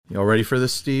Y'all ready for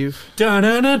this, Steve? I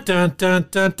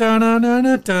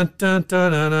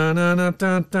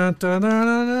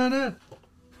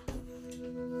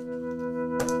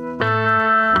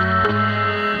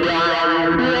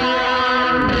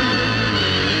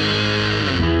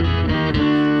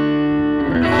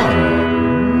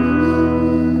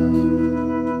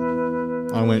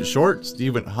went short,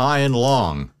 Steve went high and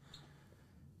long.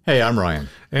 Hey, I'm Ryan.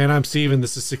 And I'm Steve, and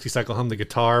this is 60 Cycle Hum, the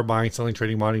guitar, buying, selling,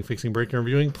 trading, modding, fixing, breaking,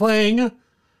 reviewing, playing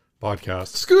podcast.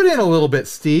 Scoot in a little bit,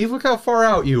 Steve. Look how far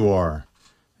out you are.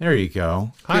 There you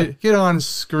go. Hi. Get on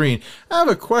screen. I have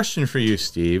a question for you,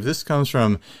 Steve. This comes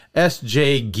from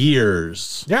SJ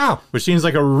Gears. Yeah. Which seems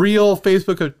like a real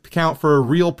Facebook account for a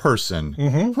real person.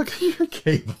 Mm-hmm. Look at your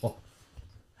cable.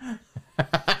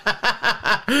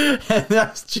 And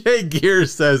SJ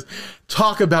Gears says,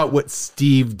 talk about what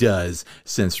Steve does,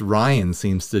 since Ryan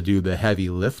seems to do the heavy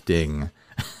lifting.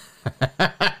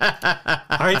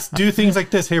 I do things like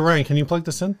this. Hey, Ryan, can you plug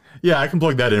this in? Yeah, I can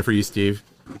plug that in for you, Steve.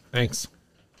 Thanks.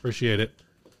 Appreciate it.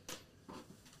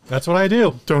 That's what I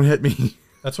do. Don't hit me.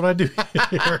 That's what I do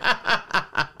here.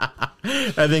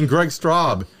 And then Greg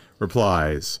Straub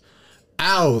replies,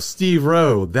 ow, Steve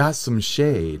Rowe, that's some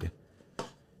shade.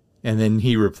 And then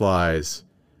he replies,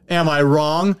 am I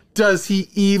wrong? Does he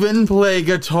even play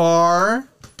guitar?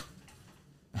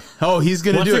 Oh, he's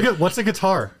going to do it. What's a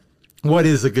guitar? What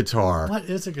is a guitar? What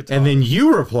is a guitar? And then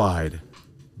you replied,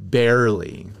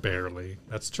 barely. Barely.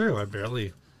 That's true. I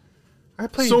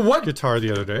played guitar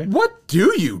the other day. What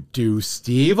do you do,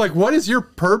 Steve? Like, what is your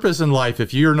purpose in life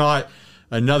if you're not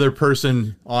another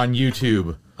person on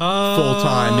YouTube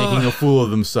full-time making a fool of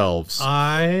themselves?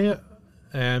 I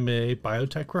am a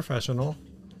biotech professional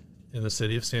in the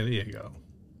city of San Diego.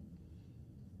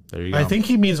 There you go. I think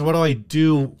he means what do I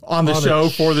do on the show,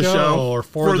 for the show, or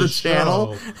for the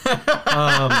channel.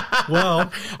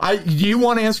 Well, do you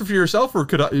want to answer for yourself, or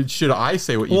should I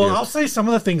say what you do? Well, I'll say some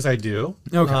of the things I do.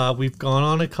 Okay. We've gone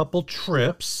on a couple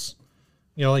trips,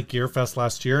 like Gear Fest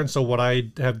last year, and so what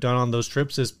I have done on those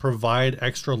trips is provide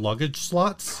extra luggage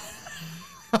slots.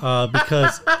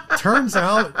 Because turns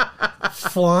out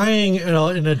flying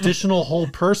an additional whole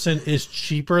person is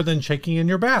cheaper than checking in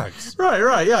your bags.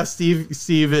 Right. Yeah, Steve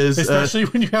is... Especially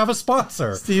when you have a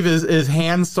sponsor. Steve is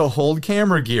hands to hold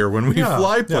camera gear when we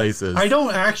fly places. I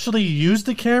don't actually use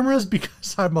the cameras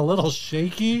because I'm a little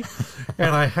shaky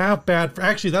and I have bad...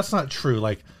 Actually, that's not true.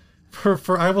 Like,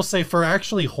 I will say for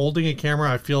actually holding a camera,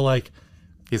 I feel like...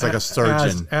 He's like a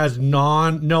surgeon.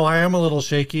 No, I am a little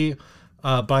shaky.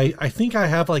 But I think I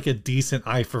have like a decent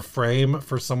eye for frame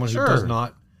for someone who does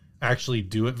not actually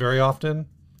do it very often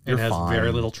and has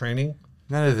very little training.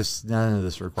 None of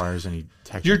this requires any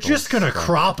technical. You're just gonna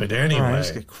crop it anyway. Right,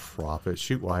 just gonna crop it.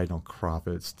 Shoot wide, don't crop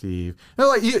it, Steve. No,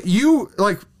 like you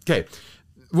like. Okay,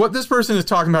 what this person is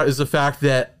talking about is the fact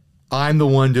that I'm the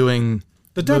one doing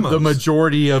the demos, the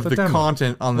majority of the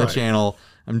content on the right. channel.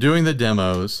 I'm doing the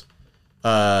demos.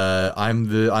 I'm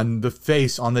the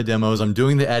face on the demos. I'm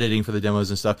doing the editing for the demos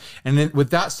and stuff. And then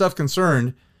with that stuff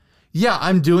concerned, yeah,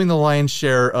 I'm doing the lion's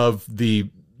share of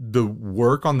the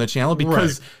work on the channel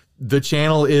because the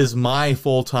channel is my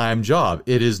full-time job.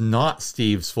 It is not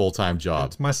Steve's full-time job.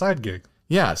 It's my side gig.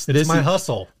 Yes, it's my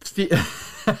hustle.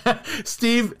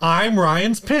 Steve, I'm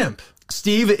Ryan's pimp.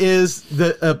 Steve is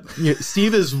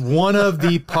Steve is one of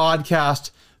the podcast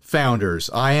founders.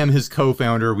 I am his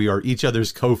co-founder. We are each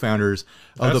other's co-founders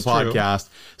of the podcast.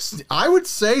 True. I would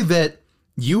say that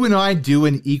you and I do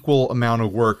an equal amount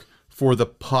of work for the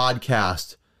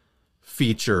podcast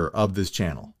feature of this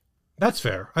channel. That's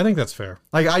fair. I think that's fair.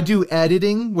 Like I do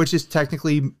editing, which is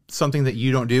technically something that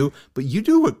you don't do, but you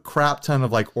do a crap ton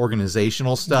of like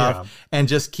organizational stuff and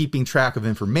just keeping track of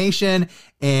information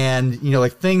and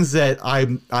like things that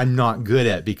I'm not good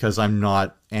at because I'm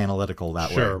not analytical that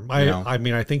way. Sure. I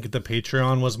mean, I think the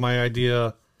Patreon was my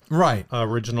idea. Right.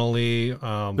 Originally.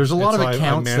 There's a lot of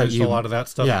accounts I managed a lot of that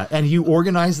stuff. Yeah. And you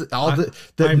organize all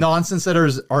the nonsense that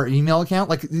is our email account.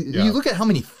 Like you look at how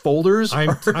many folders are in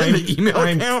the email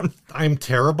account. I'm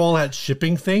terrible at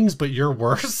shipping things, but you're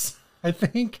worse, I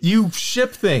think. You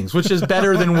ship things, which is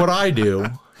better than what I do.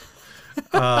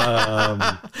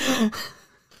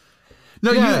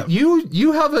 No,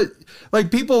 you have a,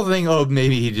 like people think, oh,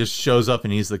 maybe he just shows up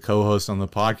and he's the co-host on the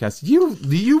podcast.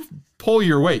 You pull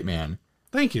your weight, man.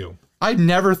 Thank you. I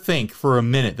never think for a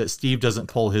minute that Steve doesn't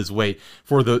pull his weight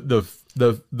for the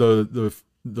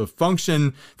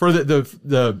function for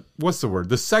the what's the word?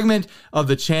 The segment of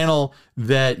the channel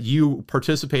that you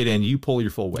participate in, you pull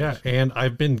your full weight. Yeah, and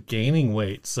I've been gaining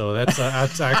weight, so that's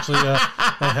actually a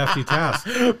hefty task.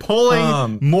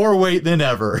 Pulling more weight than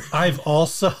ever. I've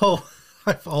also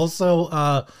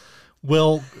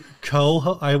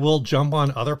I will jump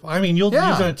on other. I mean, you've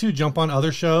done it too. Jump on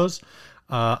other shows.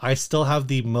 I still have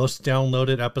the most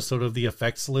downloaded episode of the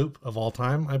Effects Loop of all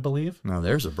time, I believe. Now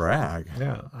there's a brag.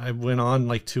 Yeah, I went on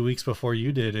like 2 weeks before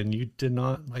you did, and you did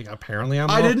not. Like, apparently,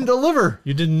 I didn't deliver.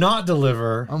 You did not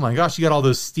deliver. Oh my gosh, you got all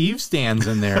those Steve stands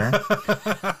in there.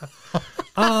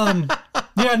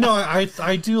 Yeah, no,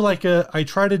 I do I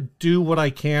try to do what I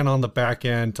can on the back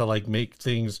end to like make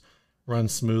things run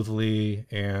smoothly,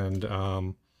 and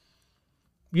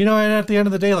and at the end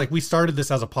of the day, like, we started this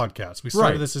as a podcast. We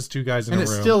started this as two guys in a room.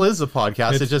 And it still is a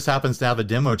podcast. It just happens to have a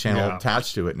demo channel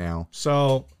attached to it now.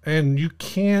 So, and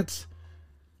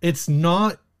it's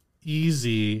not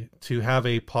easy to have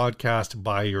a podcast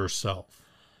by yourself.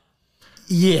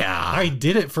 Yeah. I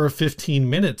did it for 15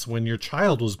 minutes when your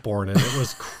child was born, and it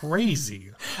was crazy.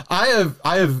 I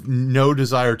have no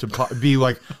desire to be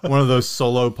like one of those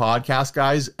solo podcast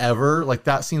guys ever. Like,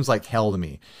 that seems like hell to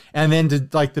me. And then to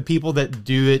like the people that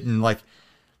do it and like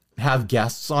have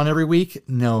guests on every week,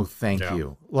 no, thank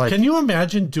you. Like, can you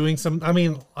imagine doing some? I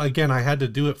mean, again, I had to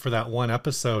do it for that one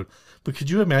episode, but could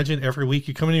you imagine every week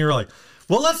you come in and you're like,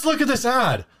 well, let's look at this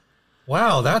ad.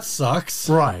 Wow, that sucks.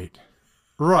 Right.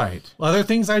 Other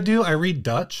things I do, I read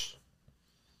Dutch.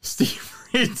 Steve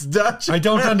reads Dutch. I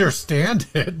don't understand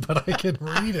it, but I can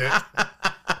read it.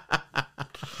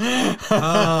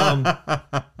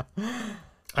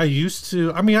 I used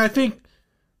to. I mean, I think.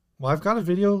 Well, I've got a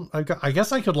video. I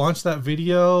guess I could launch that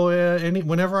video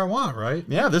whenever I want, right?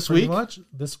 Yeah, this Pretty week. much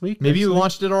this week. Maybe you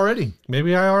launched it already.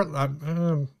 Maybe I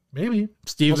are. Maybe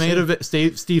Steve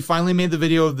Steve finally made the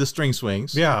video of the string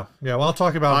swings. Yeah. Well, I'll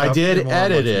talk about. I did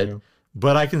edit it.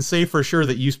 But I can say for sure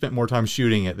that you spent more time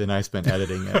shooting it than I spent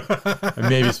editing it. I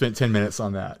maybe spent 10 minutes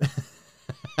on that.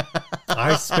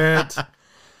 I spent,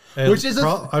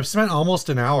 I've spent almost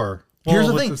an hour. Well, here's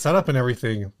the with thing. The setup and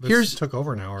everything. This took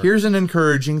over an hour. Here's an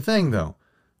encouraging thing, though.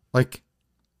 Like,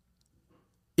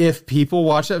 if people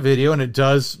watch that video and it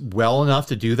does well enough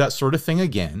to do that sort of thing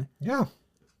again. Yeah.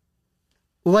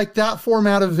 Like that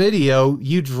format of video,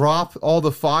 you drop all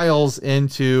the files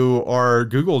into our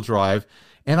Google Drive.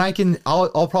 And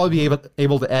I'll probably be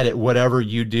able to edit whatever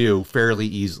you do fairly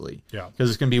easily. Yeah. Because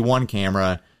it's going to be one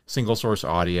camera, single source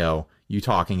audio, you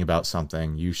talking about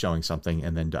something, you showing something,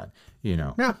 and then done.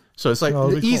 Yeah. So it's like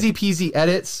easy peasy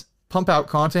edits, pump out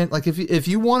content. Like if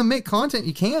you want to make content,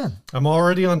 you can. I'm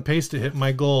already on pace to hit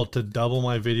my goal to double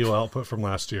my video output from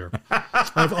last year.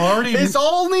 It's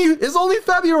only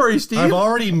February, Steve. I've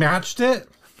already matched it.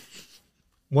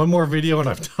 One more video and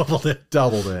I've doubled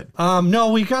it.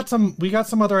 No, we got some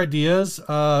other ideas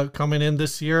coming in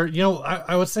this year.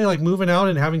 I would say like moving out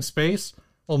and having space.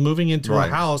 Well, moving into a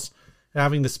house,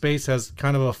 having the space has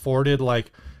kind of afforded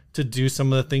like to do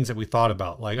some of the things that we thought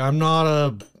about. Like I'm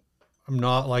not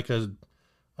like a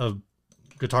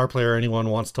guitar player anyone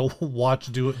wants to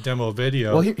do a demo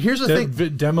video. Well, here's the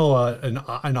thing. Demo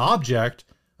an object,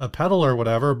 a pedal or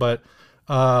whatever, but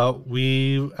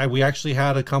we actually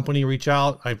had a company reach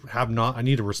out. I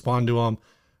need to respond to them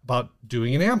about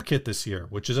doing an amp kit this year,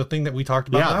 which is a thing that we talked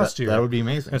about last year. That would be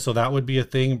amazing. And so that would be a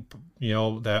thing,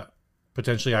 that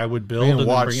potentially I would build and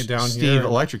then bring it down Steve here. Steve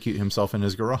electrocute himself in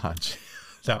his garage.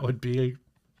 That would be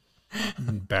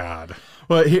bad.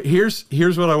 Well, here's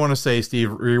what I want to say, Steve,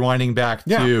 rewinding back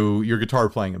to your guitar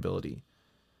playing ability.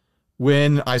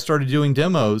 When I started doing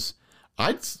demos,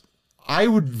 I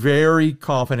would very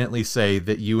confidently say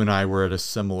that you and I were at a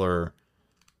similar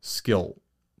skill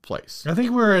place. I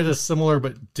think we're at a similar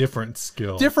but different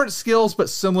skill. Different skills, but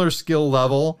similar skill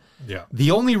level. Yeah.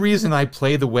 The only reason I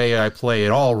play the way I play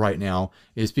at all right now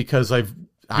is because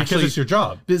because it's your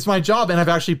job. It's my job, and I've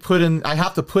actually I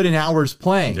have to put in hours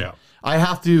playing. Yeah. I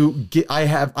had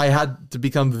to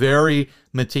become very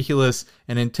meticulous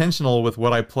and intentional with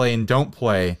what I play and don't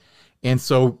play. And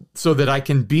so that I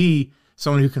can be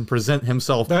someone who can present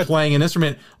himself playing an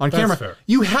instrument on camera. Fair.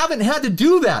 You haven't had to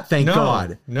do that, thank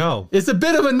God. No. It's a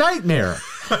bit of a nightmare.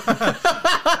 So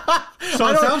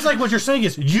it sounds like what you're saying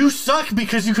is you suck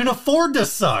because you can afford to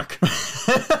suck.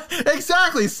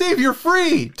 Exactly. Steve, you're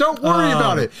free. Don't worry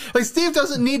about it. Like, Steve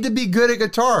doesn't need to be good at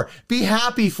guitar. Be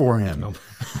happy for him. No.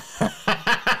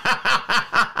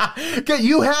 Okay,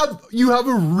 you have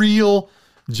a real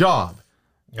job.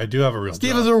 I do have a real Steve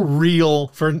job. has a real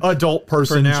adult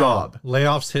person job.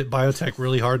 Layoffs hit biotech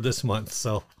really hard this month,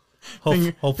 so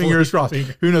hopefully, fingers crossed.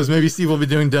 Who knows? Maybe Steve will be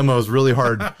doing demos really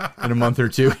hard in a month or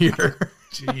two here.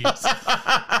 Jeez.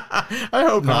 I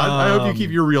hope not. I hope you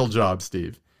keep your real job,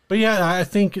 Steve. But yeah, I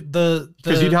think because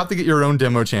you'd have to get your own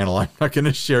demo channel. I'm not going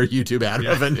to share YouTube ad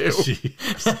revenue.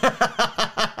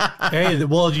 Hey,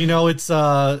 well, it's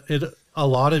a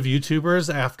lot of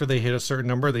YouTubers, after they hit a certain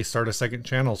number, they start a second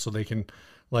channel so they can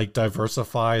like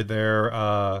diversify their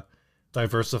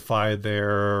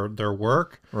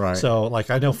work. Right. So like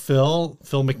I know Phil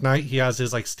McKnight, he has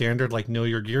his like standard like Know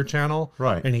Your Gear channel.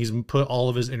 Right. And he's put all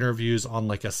of his interviews on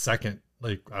like a second,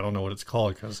 like I don't know what it's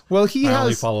called because well, I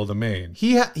only follow the main.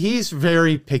 He's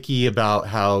very picky about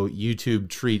how YouTube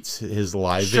treats his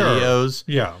live videos.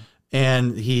 Yeah.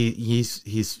 And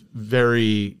he's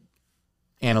very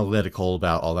analytical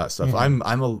about all that stuff.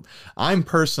 I'm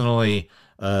personally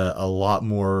a lot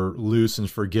more loose and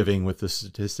forgiving with the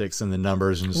statistics and the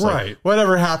numbers, and just like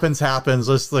whatever happens.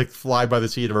 Let's like fly by the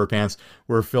seat of our pants.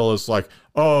 Where Phil is like,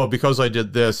 oh, because I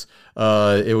did this,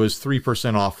 it was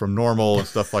 3% off from normal and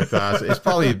stuff like that. It's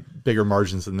probably bigger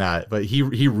margins than that, but he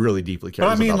really deeply cares.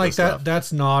 But I mean, about like this stuff.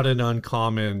 that's not an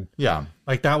uncommon. Yeah.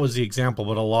 Like that was the example,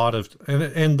 but a lot of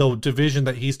and the division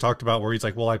that he's talked about where he's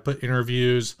like, well, I put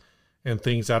interviews and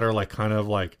things that are like kind of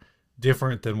like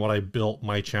different than what I built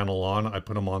my channel on. I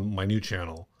put them on my new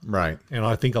channel. Right. And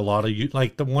I think a lot of you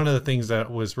like one of the things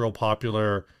that was real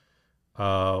popular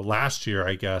last year,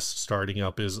 I guess, starting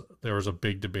up is there was a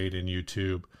big debate in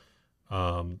YouTube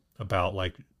about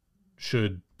like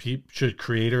should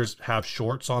creators have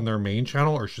shorts on their main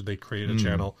channel or should they create a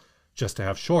channel just to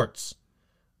have shorts?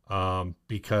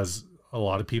 Because a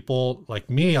lot of people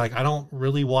like me, like I don't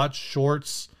really watch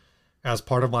shorts as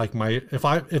part of like my,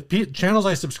 if channels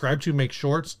I subscribe to make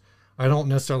shorts, I don't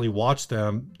necessarily watch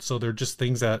them. So they're just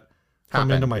things that come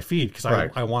into my feed because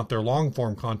I want their long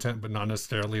form content, but not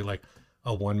necessarily like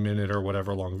a 1 minute or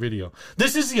whatever long video.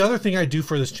 This is the other thing I do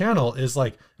for this channel is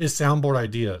soundboard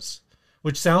ideas,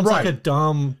 which sounds like a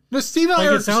dumb, it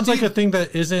sounds like a thing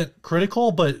that isn't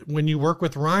critical, but when you work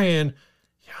with Ryan,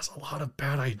 he has a lot of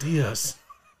bad ideas.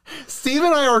 Steve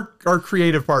and I are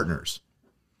creative partners.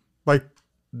 Like,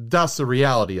 that's the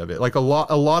reality of it. Like a lot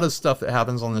of stuff that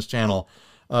happens on this channel,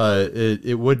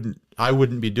 I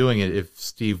wouldn't be doing it if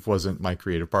Steve wasn't my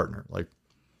creative partner. Like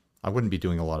I wouldn't be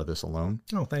doing a lot of this alone.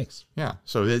 Oh, thanks. Yeah.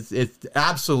 So it's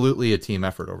absolutely a team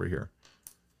effort over here.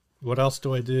 What else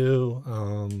do I do?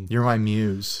 You're my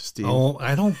muse, Steve. Oh,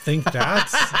 I don't think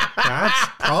that's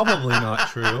probably not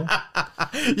true.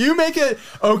 You make it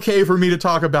okay for me to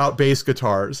talk about bass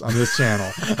guitars on this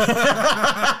channel.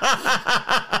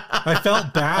 I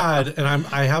felt bad, and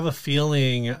I have a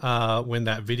feeling when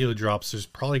that video drops, there's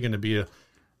probably going to be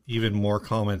even more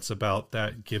comments about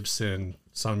that Gibson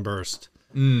Sunburst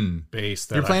bass.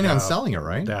 That you're planning on selling it,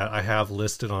 right? That I have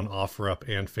listed on OfferUp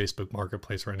and Facebook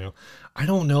Marketplace right now. I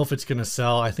don't know if it's going to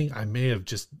sell. I think I may have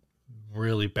just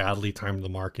really badly timed the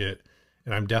market,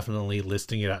 and I'm definitely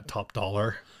listing it at top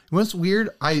dollar. What's weird?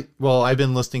 I've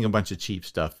been listing a bunch of cheap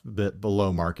stuff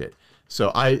below market.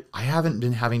 So I haven't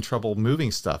been having trouble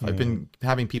moving stuff. I've been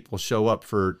having people show up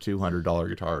for $200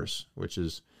 guitars, which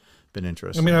has been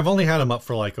interesting. I mean, I've only had them up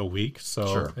for like a week,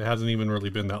 so it hasn't even really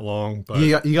been that long. But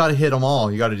you got to hit them all.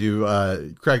 You got to do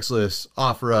Craigslist,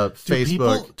 OfferUp,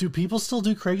 Facebook. Do people still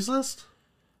do Craigslist?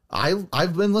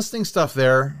 I've been listing stuff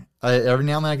there. Every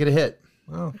now and then I get a hit.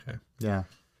 Oh, okay. Yeah.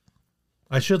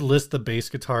 I should list the bass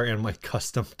guitar and my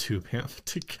custom tube amp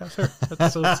together.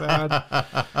 That's so sad.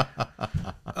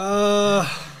 I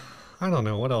don't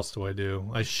know. What else do I do?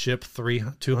 I ship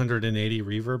 280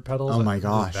 reverb pedals. Oh my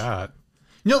gosh. That.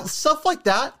 You know, stuff like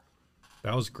that.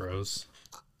 That was gross.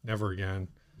 Never again.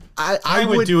 I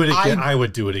would do it again. I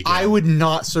would do it again. I would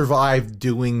not survive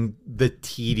doing the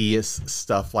tedious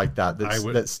stuff like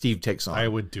that Steve takes on. I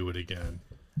would do it again.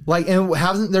 Like, and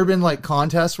hasn't there been like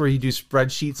contests where you do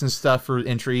spreadsheets and stuff for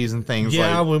entries and things?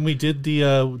 Yeah, like, when we did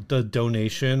the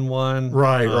donation one,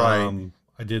 right.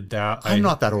 I did that. I'm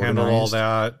not that organized. Handled all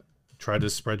that. Tried to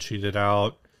spreadsheet it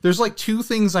out. There's like two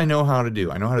things I know how to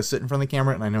do. I know how to sit in front of the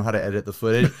camera and I know how to edit the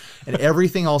footage. And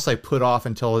everything else I put off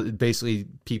until basically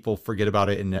people forget about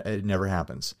it and it never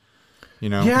happens. You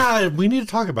know? Yeah, we need to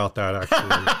talk about that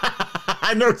actually.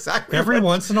 I know exactly. Every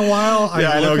once in a while,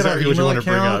 I know exactly what you want to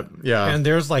bring up. Yeah, and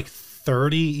there's like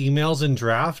 30 emails in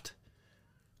draft.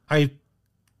 I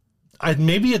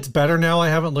maybe it's better now. I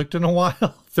haven't looked in a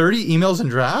while. 30 emails in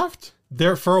draft?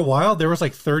 There for a while, there was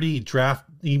like 30 draft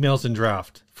emails in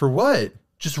draft. For what?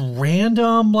 Just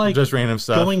random, like just random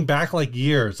stuff going back like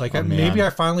years. Like maybe I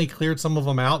finally cleared some of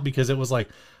them out because it was like,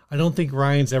 I don't think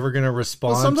Ryan's ever going to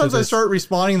respond. Well, sometimes I start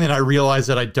responding, then I realize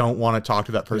that I don't want to talk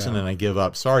to that person, and I give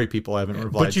up. Sorry, people, I haven't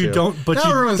replied. But you don't. But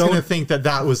now everyone's going to think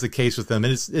that was the case with them,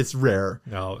 and it's rare.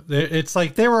 No, it's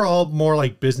like they were all more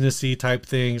like businessy type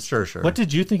things. Sure. What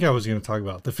did you think I was going to talk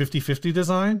about? The 50/50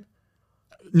 design?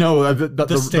 No,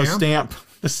 the stamp.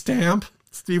 The stamp.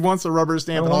 Steve wants a rubber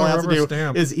stamp, and all I have to do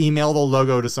is email the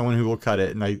logo to someone who will cut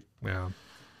it, and I. Yeah.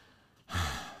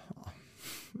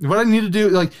 What I need to do,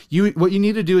 like what you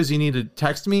need to do is you need to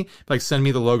text me, like send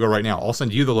me the logo right now. I'll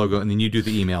send you the logo and then you do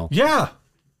the email. Yeah.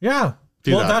 Yeah.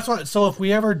 Do that. That's what, so if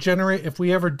we ever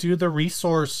do the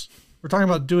resource, we're talking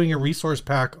about doing a resource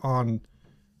pack on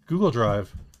Google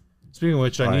Drive. Speaking of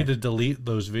which, I need to delete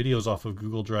those videos off of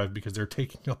Google Drive because they're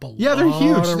taking up a lot. Yeah, they're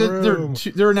huge. Of room.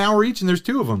 They're an hour each and there's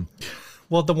 2 of them.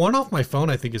 Well, the one off my phone,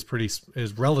 I think,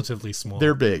 is relatively small.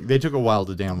 They're big. They took a while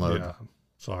to download. Yeah.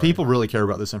 Sorry. People really care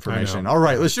about this information. All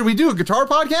right, should we do a guitar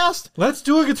podcast? Let's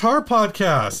do a guitar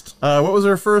podcast. What was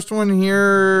our first one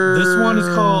here? This one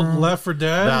is called Left 4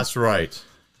 Dead. That's right.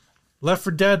 Left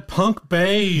 4 Dead Punk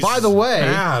Bass. By the way,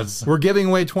 ads. We're giving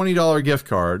away $20 gift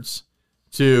cards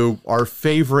to our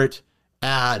favorite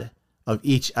ad of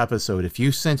each episode. If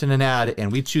you sent in an ad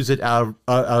and we choose it out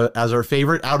as our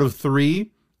favorite out of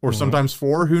 3 or sometimes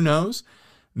 4, who knows,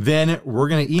 then we're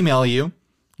going to email you.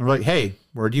 We're like, hey,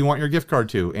 where do you want your gift card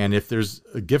to? And if there's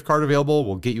a gift card available,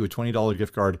 we'll get you a $20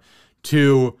 gift card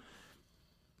to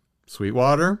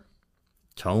Sweetwater,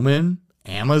 Toman,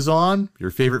 Amazon,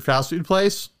 your favorite fast food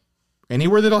place,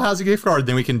 anywhere that has a gift card.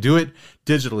 Then we can do it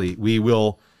digitally. We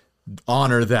will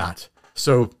honor that.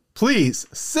 So please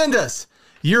send us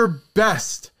your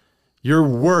best, your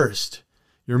worst,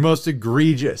 your most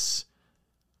egregious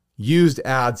used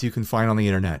ads you can find on the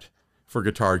internet for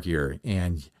guitar gear,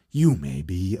 and you may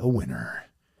be a winner.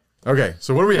 Okay,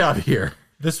 so what do we have here?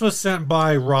 This was sent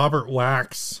by Robert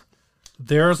Wax.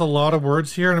 There's a lot of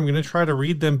words here, and I'm going to try to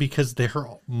read them because they're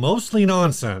mostly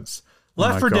nonsense.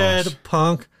 Left 4 Dead,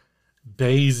 punk,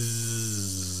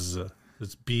 Bazz.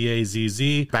 It's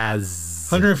B-A-Z-Z. Baz.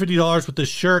 $150 with the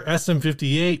shirt,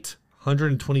 SM58.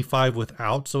 $125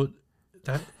 without. So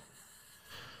that...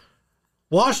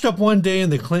 Washed up one day in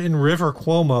the Clinton River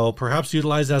Cuomo, perhaps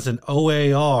utilized as an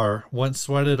OAR, once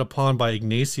sweated upon by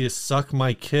Ignatius Suck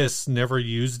My Kiss, never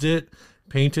used it,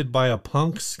 painted by a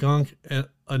punk skunk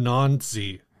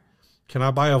Anansi. Can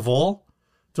I buy a vol?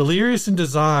 Delirious in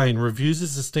design,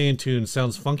 refuses to stay in tune,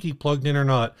 sounds funky plugged in or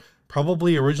not,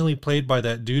 probably originally played by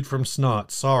that dude from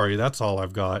Snot. Sorry, that's all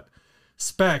I've got.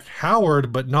 Spec,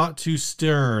 Howard, but not too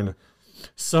stern.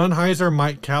 Sennheiser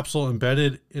mic capsule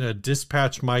embedded in a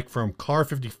dispatch mic from Car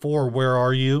 54. Where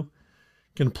are you?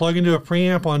 Can plug into a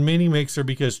preamp on Mini Mixer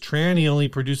because Tranny only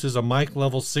produces a mic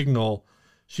level signal.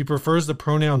 She prefers the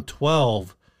pronoun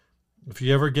 12. If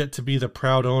you ever get to be the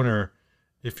proud owner,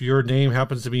 if your name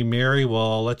happens to be Mary,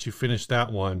 well, I'll let you finish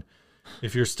that one.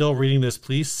 If you're still reading this,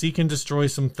 please seek and destroy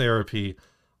some therapy.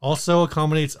 Also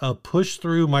accommodates a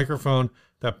push-through microphone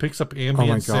that picks up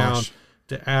ambient sound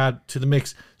to add to the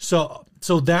mix. So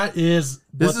that is...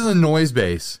 This is a noise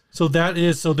base. So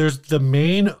there's the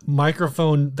main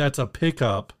microphone that's a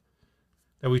pickup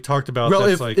that we talked about. Well,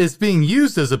 that's if like, it's being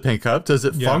used as a pickup, does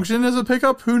it function as a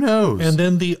pickup? Who knows? And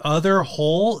then the other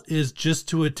hole is just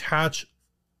to attach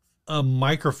a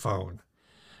microphone.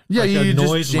 Yeah, like you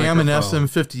just jam microphone. an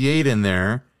SM58 in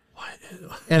there,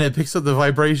 and it picks up the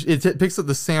vibration. It picks up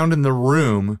the sound in the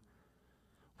room.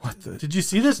 What the? Did you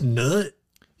see this nut?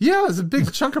 Yeah, it's a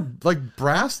big chunk of like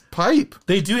brass pipe.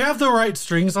 They do have the right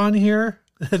strings on here.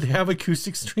 They have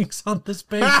acoustic strings on this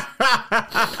bass.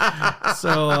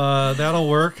 So that'll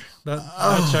work.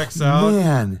 That checks out.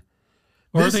 Man.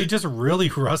 Or are they just really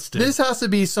rusted? This has to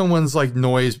be someone's like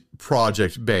noise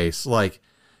project bass. Like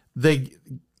they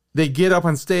get up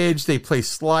on stage, they play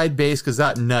slide bass because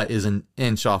that nut is an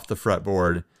inch off the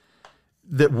fretboard.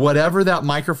 That whatever that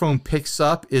microphone picks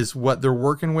up is what they're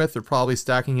working with. They're probably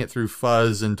stacking it through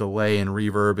fuzz and delay and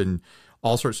reverb and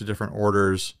all sorts of different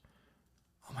orders.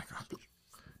 Oh my God.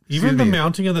 Even the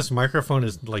mounting of this microphone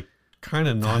is like kind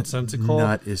of nonsensical. That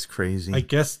nut is crazy. I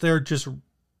guess they're just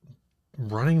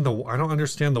running I don't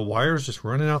understand, the wires just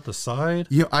running out the side.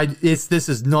 This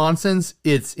is nonsense.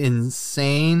 It's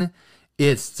insane.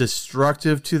 It's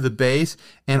destructive to the bass.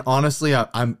 And honestly,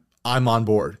 I'm on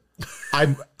board.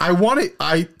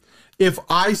 If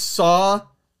I saw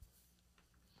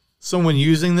someone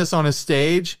using this on a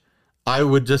stage, I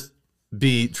would just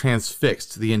be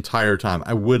transfixed the entire time.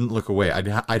 I wouldn't look away.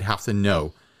 I'd have to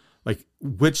know, like,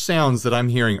 which sounds that I'm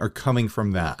hearing are coming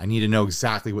from that. I need to know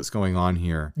exactly what's going on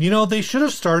here. You know, they should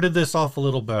have started this off a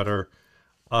little better.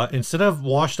 Instead of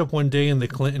washed up one day in the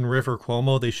Clinton River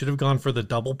Cuomo, they should have gone for the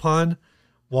double pun.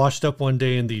 Washed up one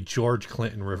day in the George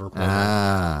Clinton River Cuomo.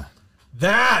 Ah.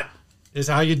 That is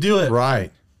how you do it.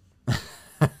 Right.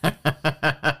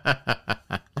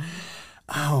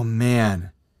 Oh,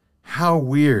 man. How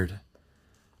weird.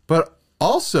 But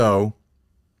also,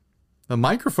 the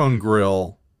microphone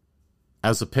grill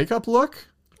as a pickup look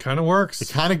kind of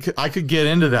works. I could get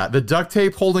into that. The duct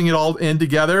tape holding it all in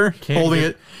together,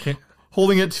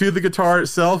 holding it to the guitar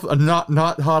itself. I'm not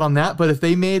hot on that. But if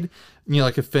they made,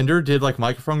 like a Fender did like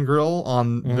microphone grill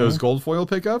on those gold foil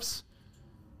pickups,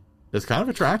 it's kind of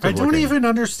attractive. I don't even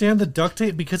understand the duct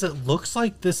tape because it looks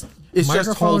like this. It's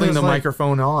just holding the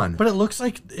microphone on. But it looks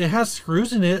like it has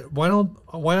screws in it.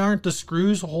 Why aren't the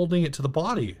screws holding it to the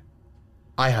body?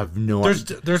 I have no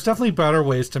idea. There's definitely better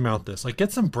ways to mount this. Like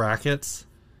get some brackets.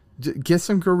 Get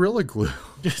some Gorilla Glue.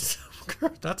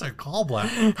 That's a call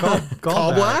black. Call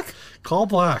black? Call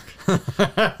black.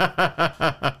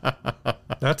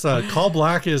 That's a call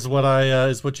black is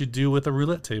what you do with a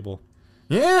roulette table.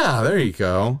 Yeah, there you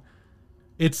go.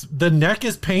 It's the neck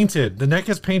is painted. The neck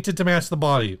is painted to match the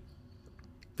body.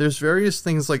 There's various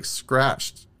things like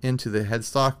scratched into the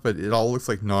headstock, but it all looks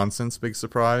like nonsense. Big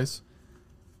surprise.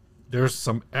 There's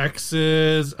some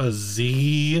X's, a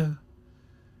Z.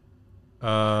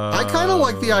 I kind of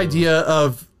like the idea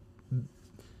of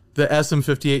the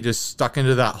SM58 just stuck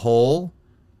into that hole.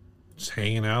 Just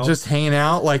hanging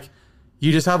out. Like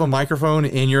you just have a microphone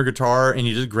in your guitar and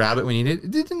you just grab it when you need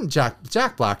it. Didn't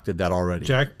Jack Black did that already?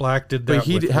 Jack Black did that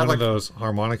with one of those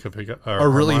harmonica pickup.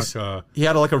 He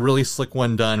had like a really slick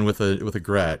one done with a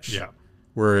Gretsch. Yeah.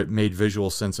 Where it made visual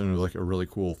sense and it was like a really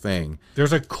cool thing.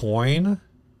 There's a coin.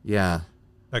 Yeah.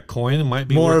 That coin might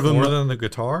be more than the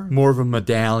guitar. More of a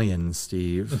medallion,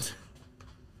 Steve.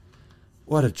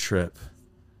 What a trip.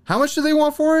 How much do they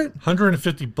want for it?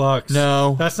 $150.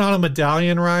 No. That's not a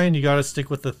medallion, Ryan. You got to stick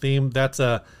with the theme. That's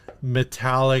a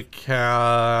metallic.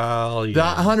 That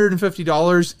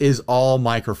 $150 is all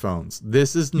microphones.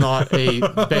 This is not a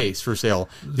bass for sale.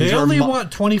 They only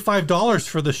want $25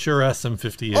 for the Shure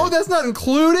SM58. Oh, that's not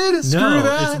included? Screw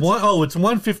that. It's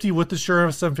 $150 with the Shure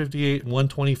SM58 and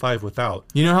 $125 without.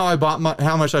 You know how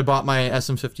much I bought my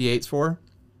SM58s for?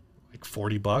 Like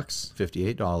 $40.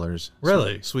 $58.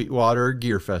 Really? Sweetwater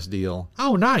Gearfest deal.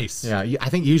 Oh, nice. Yeah, I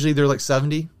think usually they're like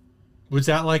 70. Was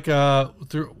that like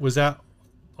was that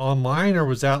online or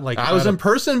was that like I was in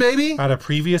person, baby, at a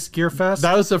previous Gearfest?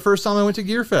 That was the first time I went to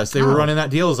Gearfest. They were running that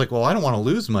deal. I was like, well, I don't want to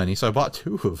lose money, so I bought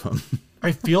 2 of them.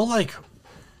 I feel like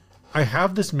I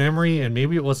have this memory, and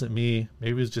maybe it wasn't me,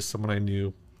 maybe it was just someone I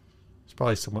knew. It's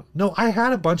probably someone. No, I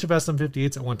had a bunch of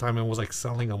SM58s at one time and was like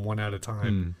selling them one at a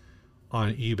time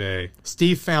on eBay.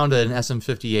 Steve found an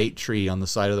SM58 tree on the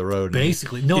side of the road.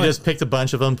 Basically, he just picked a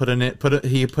bunch of them,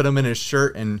 he put them in his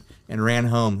shirt and ran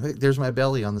home. Hey, there's my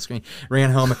belly on the screen.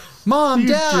 Ran home. Mom,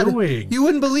 Dad, you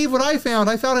wouldn't believe what I found.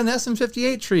 I found an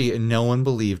SM58 tree, and no one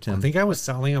believed him. I think I was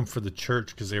selling them for the church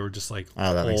because they were just like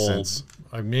that old. Makes sense.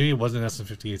 Maybe it wasn't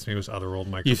SM58s. Maybe it was other old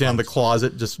microphones. You found the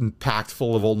closet just packed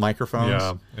full of old microphones.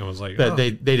 Yeah, it was like that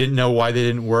they didn't know why they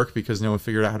didn't work because no one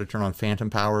figured out how to turn on phantom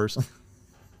powers.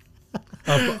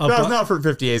 That's not for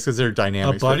 58s because they're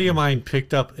dynamic. A buddy of mine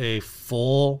picked up a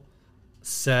full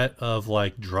set of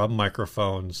like drum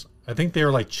microphones. I think they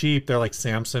were like cheap. They're like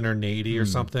Samson or Nady or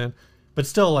something. But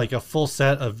still, like a full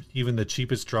set of even the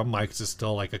cheapest drum mics is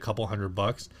still like a couple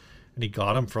 $100. And he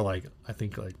got them for like, I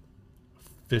think like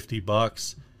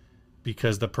 $50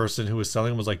 because the person who was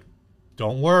selling them was like,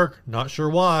 don't work. Not sure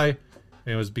why.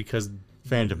 And it was because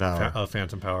Phantom power.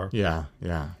 Phantom power. Yeah,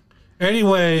 yeah.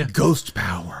 Anyway, ghost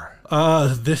power.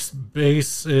 This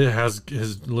bass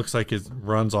looks like it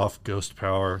runs off ghost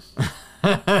power.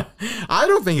 I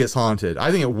don't think it's haunted. I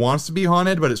think it wants to be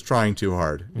haunted, but it's trying too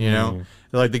hard. You know,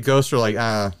 like the ghosts are like,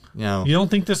 you know. You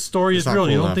don't think this story is real? Cool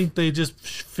You don't enough. think they just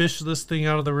fish this thing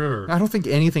out of the river? I don't think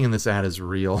anything in this ad is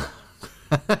real.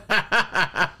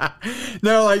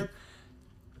 No, like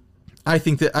I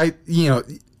think that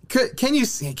can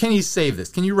you save this?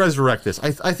 Can you resurrect this?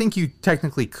 I think you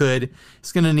technically could.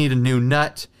 It's going to need a new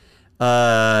nut.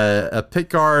 A pit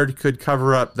guard could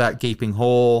cover up that gaping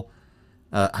hole.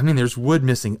 I mean, there's wood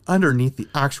missing underneath the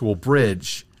actual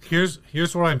bridge. Here's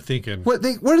what I'm thinking. What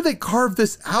did they carve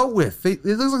this out with? It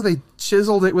looks like they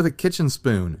chiseled it with a kitchen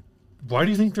spoon. Why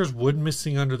do you think there's wood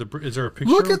missing under the bridge? Is there a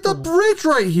picture? Look at the bridge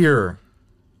right here.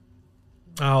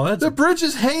 Oh, the bridge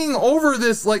is hanging over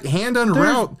this like hand on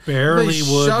route. Barely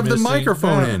they wood shoved the missing.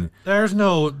 microphone in. There's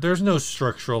no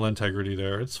structural integrity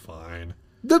there. It's fine.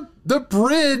 The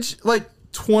bridge, like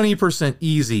 20%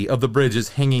 easy of the bridge is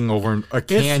hanging over a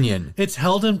canyon. It's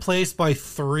held in place by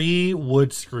 3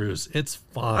 wood screws. It's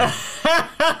fine.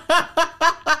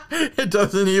 It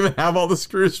doesn't even have all the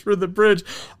screws for the bridge.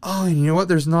 Oh, and you know what?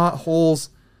 There's not holes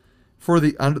for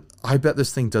the under. I bet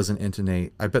this thing doesn't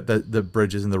intonate. I bet that the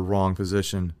bridge is in the wrong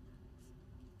position.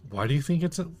 Why do you think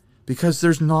it's because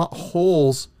there's not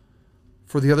holes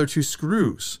for the other 2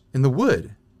 screws in the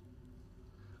wood.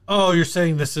 Oh, you're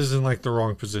saying this is in like the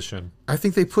wrong position. I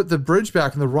think they put the bridge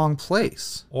back in the wrong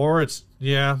place. Or it's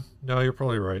no, you're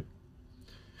probably right.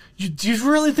 Do you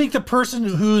really think the person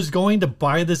who's going to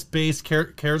buy this bass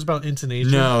cares about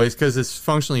intonation? No, it's because it's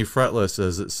functionally fretless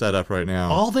as it's set up right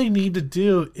now. All they need to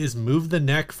do is move the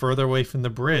neck further away from the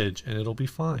bridge, and it'll be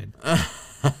fine.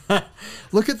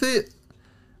 Look at the...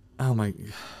 Oh, my...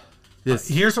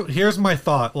 Here's my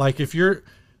thought. Like,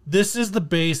 this is the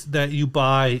bass that you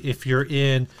buy if you're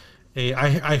in a...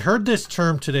 I heard this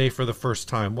term today for the first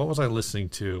time. What was I listening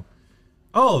to?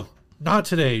 Oh, not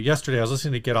today. Yesterday, I was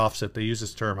listening to Get Offset. They use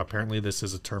this term. Apparently, this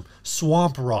is a term.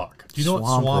 Swamp rock. Do you know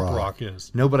what swamp rock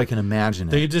is? No, but I can imagine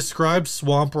it. They describe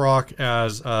swamp rock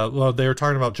as... well, they were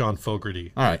talking about John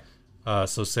Fogerty. All right.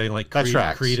 So saying like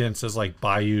Tracks. Creedence is like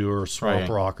Bayou or swamp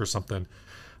rock or something.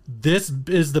 This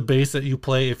is the bass that you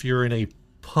play if you're in a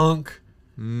punk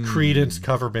Creedence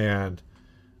cover band.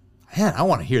 Man, I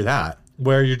want to hear that.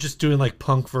 Where you're just doing like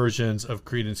punk versions of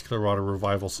Creedence Clearwater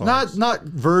Revival songs. Not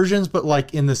versions, but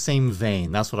like in the same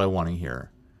vein. That's what I want to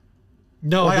hear.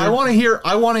 No, like, I want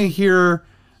to hear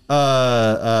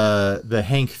the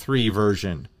Hank 3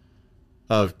 version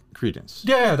of Creedence.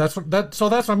 Yeah, that's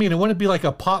what I mean. It wouldn't be like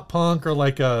a pop punk or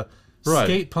like a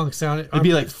skate punk sound. It'd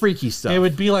be like freaky stuff. It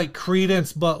would be like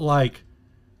Creedence, but like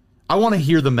I want to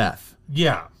hear the meth.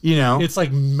 Yeah. You know? It's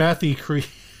like methy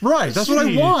Creedence. Right. That's what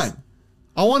I want.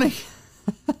 I want to...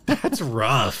 That's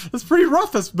rough. That's pretty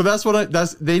rough.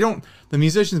 The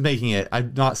musicians making it,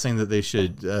 I'm not saying that they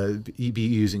should be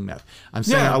using meth. I'm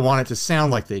saying I want it to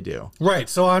sound like they do. Right.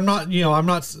 So I'm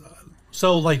not,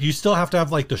 so like you still have to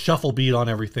have like the shuffle beat on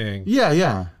everything.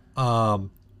 Yeah.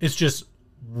 It's just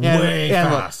way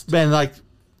fast. And like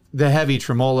the heavy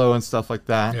tremolo and stuff like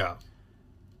that. Yeah.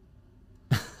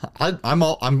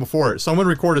 I'm for it. Someone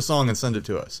record a song and send it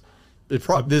to us.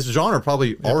 This genre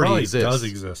probably already exists. Does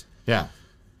exist. Yeah.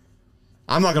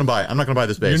 I'm not gonna buy it. I'm not gonna buy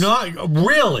this bass. You're not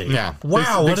really? Yeah.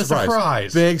 Wow, what a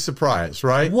surprise. Big surprise,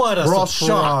 right? What a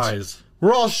surprise. Shocked.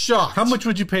 We're all shocked. How much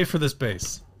would you pay for this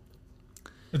bass?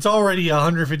 It's already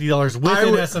 $150 with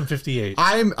an SM58.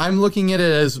 I'm looking at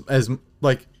it as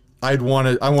like I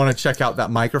want to check out that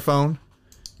microphone.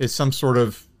 It's some sort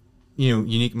of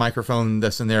unique microphone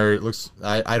that's in there. It looks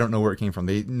I don't know where it came from.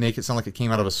 They make it sound like it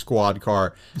came out of a squad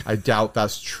car. I doubt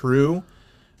that's true.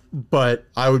 But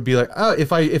I would be like, oh,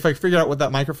 if I figure out what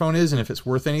that microphone is and if it's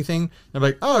worth anything, I'm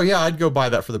like, oh yeah, I'd go buy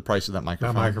that for the price of that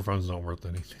microphone. That microphone's not worth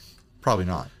anything. Probably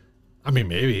not. I mean,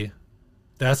 maybe.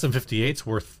 The SM58's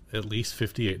worth at least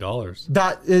 $58.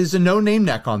 That is a no-name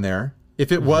neck on there.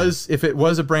 If it was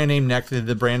a brand name neck,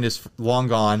 the brand is long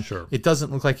gone. Sure. It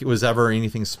doesn't look like it was ever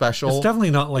anything special. It's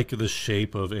definitely not like the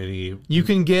shape of any. You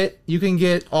can get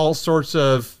all sorts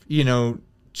of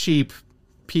cheap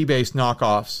P-bass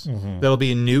knockoffs that'll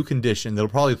be in new condition that'll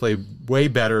probably play way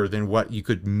better than what you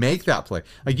could make that play.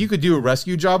 Like you could do a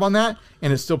rescue job on that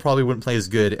and it still probably wouldn't play as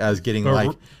good as getting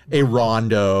like a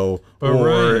Rondo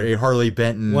or a Harley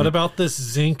Benton. What about this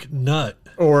zinc nut?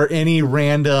 Or any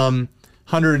random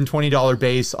 $120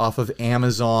 bass off of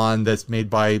Amazon that's made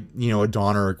by a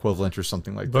Donner equivalent or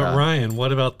something like that. But Ryan,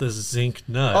 what about this zinc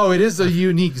nut? Oh, it is a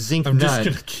unique zinc nut. I'm just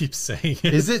gonna keep saying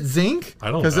it. Is it zinc? I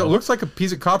don't know. Because it looks like a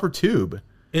piece of copper tube.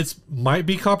 It might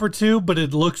be copper tube, but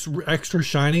it looks extra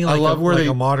shiny, like,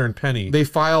 a modern penny. They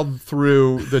filed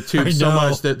through the tube so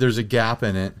much that there's a gap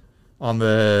in it on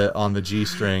the G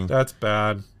string. That's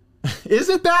bad. Is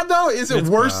it bad though? Is it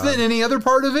worse than any other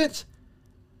part of it?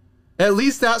 At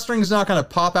least that string's not going to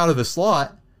pop out of the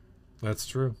slot. That's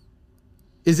true.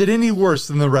 Is it any worse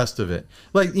than the rest of it?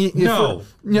 Like no.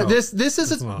 This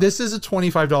is a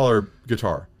 $25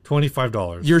 guitar.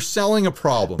 $25. You're selling a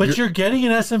problem. But you're getting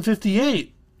an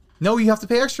SM58. No, you have to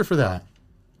pay extra for that.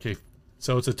 Okay,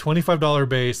 so it's a $25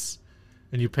 bass,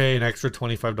 and you pay an extra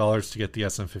 $25 to get the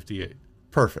SM58.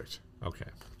 Perfect. Okay.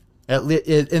 At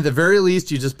the very least,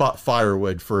 you just bought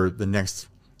firewood for the next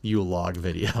U-log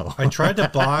video. I tried to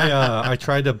buy.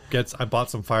 I bought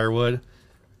some firewood.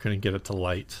 Couldn't get it to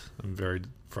light. I'm very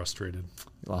frustrated.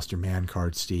 You lost your man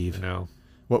card, Steve. No.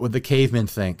 What would the cavemen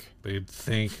think? They'd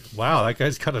think, "Wow, that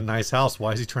guy's got a nice house.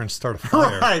 Why is he trying to start a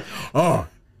fire?" Right. Oh,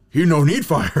 he no need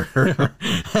fire.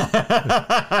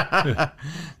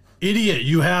 Idiot,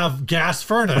 you have gas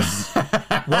furnace.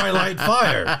 Why light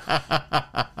fire?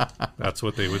 That's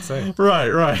what they would say. Right.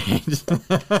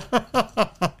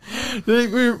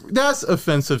 That's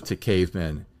offensive to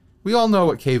cavemen. We all know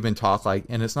what cavemen talk like,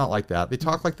 and it's not like that. They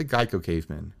talk like the Geico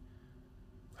cavemen.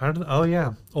 Oh,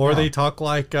 yeah. Or they talk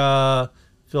like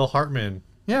Phil Hartman.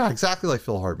 Yeah, exactly like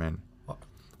Phil Hartman.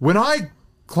 When I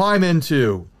climb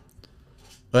into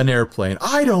an airplane,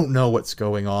 I don't know what's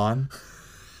going on.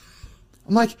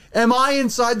 I'm like, am I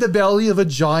inside the belly of a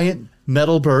giant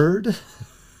metal bird?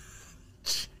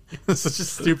 It's such a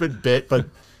stupid bit, but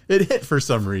It hit for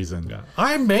some reason. Yeah.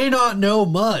 I may not know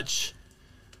much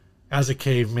as a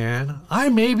caveman. I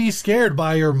may be scared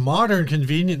by your modern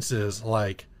conveniences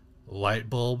like light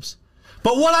bulbs.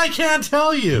 But what I can't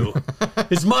tell you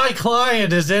is my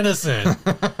client is innocent.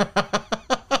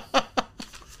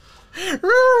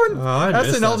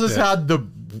 SNL just had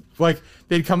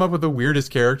they'd come up with the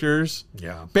weirdest characters.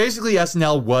 Yeah. Basically,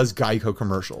 SNL was Geico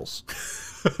commercials.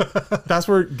 That's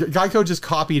where Geico just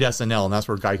copied SNL, and that's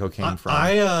where Geico came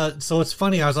from. So it's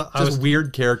funny. I was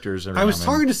weird characters. I was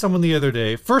talking to someone the other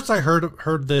day. First, I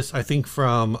heard this. I think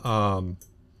from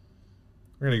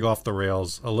we're gonna go off the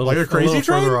rails a little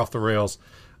further off the rails.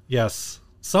 Yes,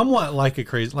 somewhat like a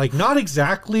crazy, like not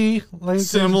exactly like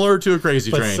similar to a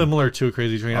crazy train, but similar to a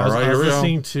crazy train. I was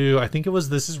listening to. I think it was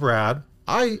This Is Rad.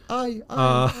 And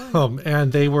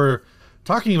they were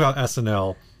talking about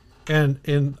SNL. And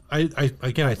I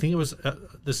think it was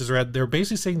This Is Rad. They're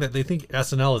basically saying that they think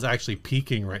SNL is actually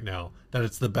peaking right now, that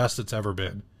it's the best it's ever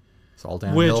been. It's all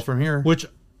downhill from here. Which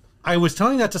I was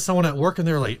telling that to someone at work, and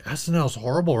they're like, SNL's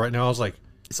horrible right now. I was like,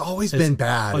 it's always been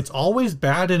bad. It's always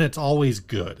bad, and it's always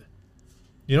good.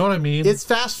 You know what I mean? It's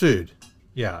fast food.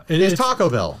 Yeah. It's Taco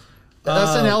Bell.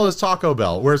 SNL is Taco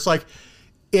Bell, where it's like,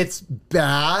 it's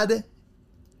bad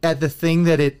at the thing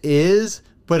that it is,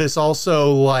 but it's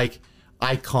also like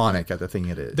iconic at the thing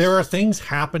it is. There are things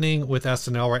happening with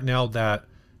SNL right now that,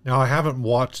 now I haven't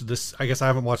watched this, I guess I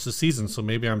haven't watched the season, so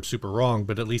maybe I'm super wrong,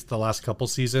 but at least the last couple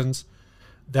seasons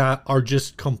that are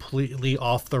just completely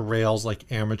off the rails,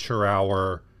 like amateur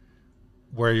hour,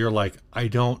 where you're like, I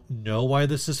don't know why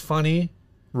this is funny.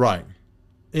 Right.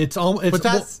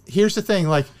 But here's the thing,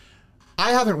 like,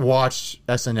 I haven't watched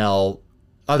SNL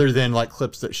other than like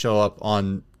clips that show up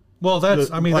on that's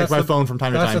my phone from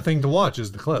time to time. That's the thing to watch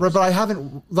is the clips. Right, but I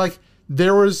haven't, like,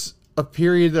 there was a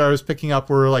period that I was picking up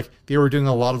where like they were doing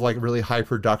a lot of like really high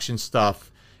production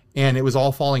stuff, and it was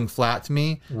all falling flat to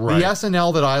me. Right. The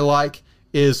SNL that I like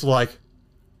is like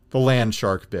the land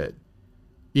shark bit,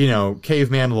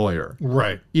 caveman lawyer.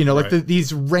 Right. Like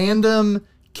these random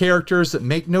characters that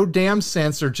make no damn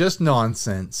sense or just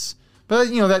nonsense. But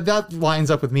that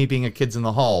lines up with me being a Kids in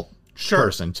the Hall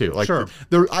person too. Like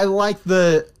I like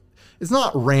it's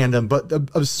not random, but the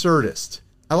absurdist.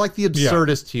 I like the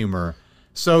absurdist humor.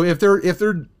 So if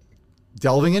they're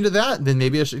delving into that, then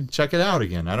maybe I should check it out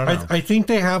again. I don't know. I think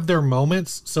they have their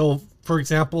moments. So for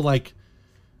example, like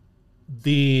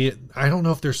I don't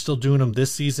know if they're still doing them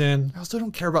this season. I also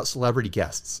don't care about celebrity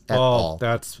guests at all.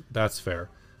 That's fair.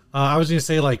 I was going to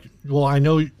say, like, well, I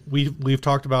know we've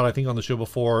talked about, I think on the show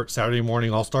before, Saturday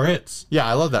Morning All-Star Hits. Yeah,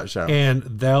 I love that show. And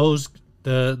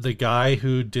the guy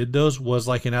who did those was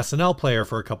like an SNL player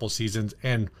for a couple seasons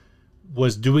and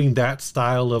was doing that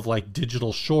style of like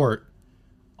digital short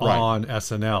on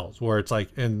SNLs, where it's like,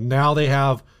 and now they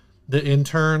have the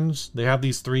interns. They have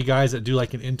these three guys that do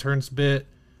like an interns bit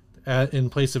in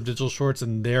place of digital shorts,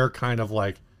 and they're kind of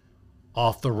like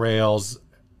off the rails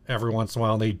every once in a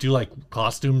while. And they do like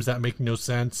costumes that make no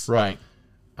sense. Right.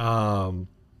 So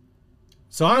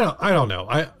I don't know.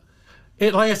 Like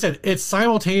I said, it's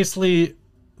simultaneously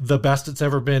the best it's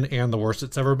ever been and the worst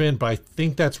it's ever been, but I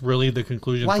think that's really the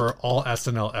conclusion for all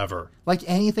SNL ever. Like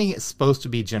anything, it's supposed to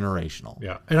be generational.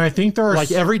 Yeah. And I think there are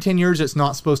like every 10 years, it's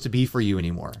not supposed to be for you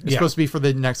anymore. It's supposed to be for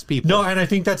the next people. No, and I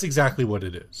think that's exactly what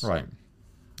it is. Right.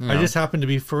 I just happen to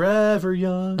be forever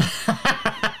young.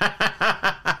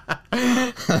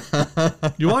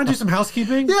 You want to do some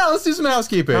housekeeping? Yeah, let's do some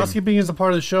housekeeping. Housekeeping is a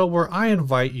part of the show where I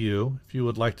invite you, if you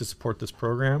would like to support this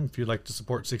program, if you'd like to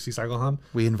support 60 Cycle Hum,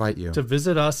 we invite you to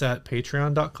visit us at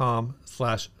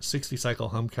patreon.com/60 Cycle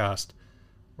Humcast,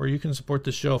 where you can support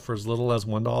the show for as little as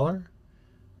 $1,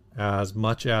 as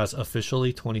much as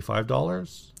officially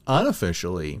 $25.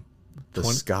 Unofficially, the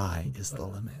sky is the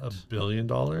limit. $1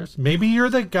 billion. Maybe you're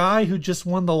the guy who just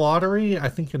won the lottery, I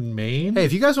think in Maine. Hey,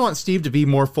 if you guys want Steve to be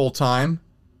more full-time,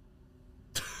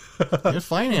 you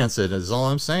finance it, is all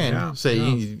I'm saying. Yeah,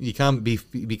 you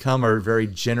become a very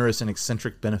generous and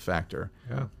eccentric benefactor.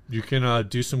 Yeah. You can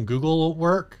do some Google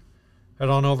work. Head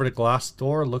on over to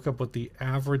Glassdoor, look up what the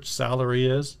average salary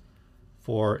is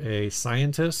for a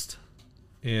scientist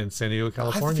in San Diego,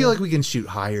 California. I feel like we can shoot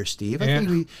higher, Steve.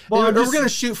 We're going to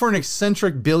shoot for an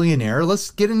eccentric billionaire.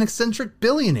 Let's get an eccentric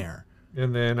billionaire.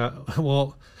 And then,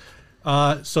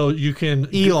 so you can...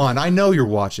 Elon, I know you're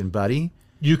watching, buddy.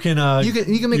 You can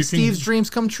make Steve's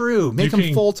dreams come true. Make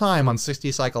him full-time on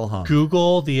 60 Cycle Hum.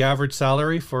 Google the average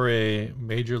salary for a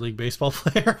Major League Baseball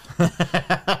player.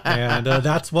 And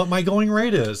that's what my going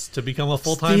rate is to become a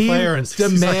full-time player in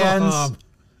 60 Cycle Hum.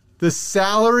 The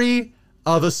salary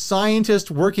of a scientist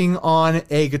working on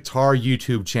a guitar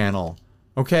YouTube channel.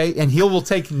 Okay? And he will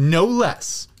take no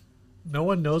less. No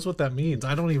one knows what that means.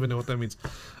 I don't even know what that means.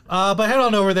 But head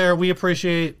on over there. We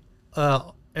appreciate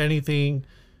anything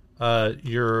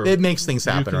It makes things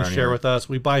happen you around can share here. with us.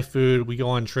 We buy food. We go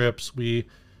on trips. We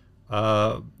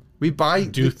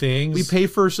do things. We pay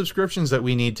for subscriptions that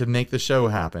we need to make the show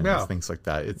happen. Yeah. And things like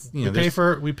that. It's we pay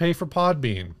for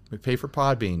Podbean. We pay for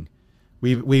Podbean.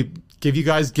 We give you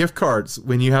guys gift cards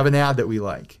when you have an ad that we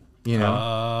like. You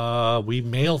know, we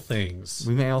mail things.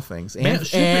 we mail things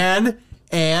Man,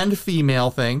 and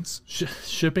female things.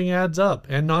 Shipping adds up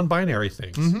and non-binary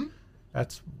things. Mm-hmm.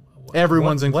 That's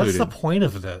Everyone's included. What's the point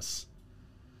of this?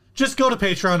 Just go to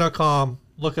patreon.com,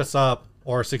 look us up,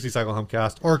 or 60 Cycle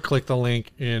Humpcast, or click the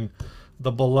link in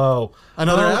the below.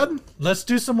 Another ad? Let's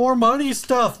do some more money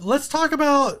stuff. Let's talk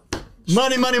about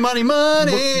Money.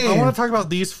 I want to talk about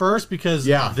these first because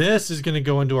Yeah. this is going to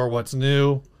go into our what's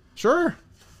new. Sure.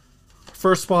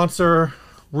 First sponsor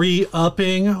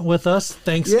re-upping with us.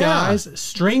 Thanks, Yeah. guys.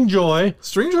 Stringjoy.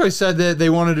 Stringjoy said that they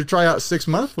wanted to try out 6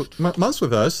 months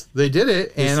with us. They did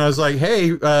it, and I was like, "Hey,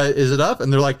 is it up?"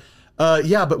 And they're like,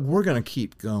 "Yeah, but we're gonna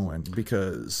keep going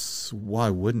because why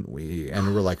wouldn't we?"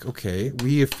 And we're like, "Okay,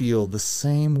 we feel the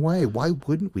same way. Why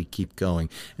wouldn't we keep going?"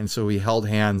 And so we held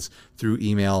hands through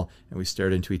email, and we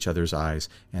stared into each other's eyes,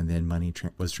 and then money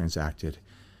was transacted.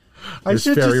 It was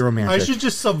very romantic. I should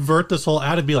just subvert this whole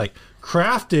ad and be like,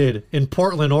 crafted in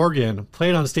Portland, Oregon,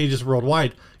 played on stages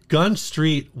worldwide. Gun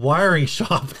Street Wiring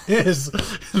Shop is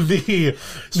the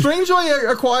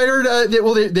Stringjoy acquired. They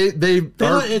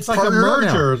are it's like a partnered up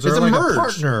now. merger. It's Or a like merge. a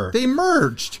partner. They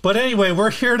merged. But anyway,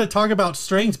 we're here to talk about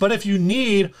strings. But if you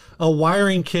need a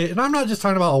wiring kit, and I'm not just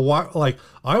talking about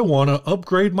I want to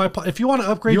upgrade my pot. If you want to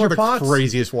upgrade You are your the pots,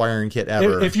 craziest wiring kit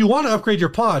ever. if you want to upgrade your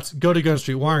pots, go to Gun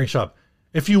Street Wiring Shop.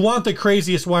 If you want the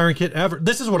craziest wiring kit ever,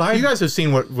 this is what You guys have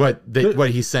seen what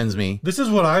he sends me. This is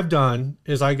what I've done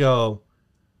is I go,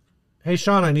 hey,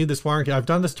 Sean, I need this wiring kit. I've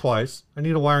done this twice. I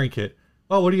need a wiring kit.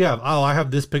 Oh, what do you have? Oh, I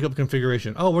have this pickup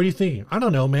configuration. Oh, what are you thinking? I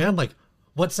don't know, man. Like,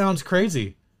 what sounds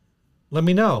crazy? Let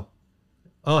me know.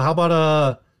 Oh, how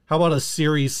about a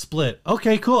series split?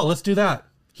 Okay, cool. Let's do that.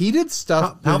 He did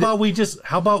stuff. How about we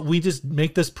just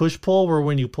make this push pull where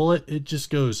when you pull it, it just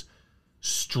goes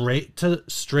straight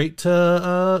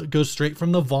goes straight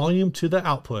from the volume to the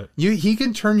output. He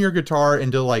can turn your guitar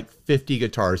into like 50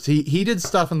 guitars. He did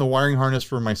stuff in the wiring harness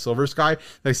for my Silver Sky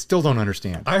that I still don't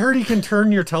understand. I heard he can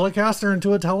turn your Telecaster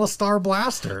into a Telestar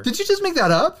Blaster. Did you just make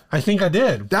that up? I think I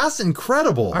did. That's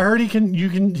incredible. I heard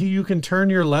you can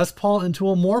turn your Les Paul into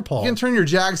a Morpaul. You can turn your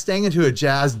Jag Stang into a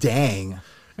Jazz Dang.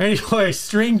 Anyway,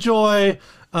 Stringjoy,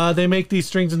 they make these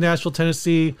strings in Nashville,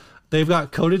 Tennessee. They've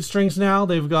got coated strings now.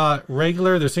 They've got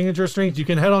regular, their signature strings. You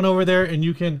can head on over there and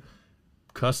you can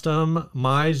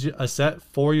customize a set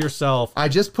for yourself. I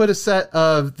just put a set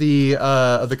of the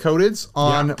coateds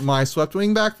on my Swept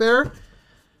Wing back there.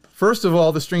 First of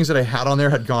all, the strings that I had on there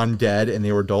had gone dead and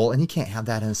they were dull, and you can't have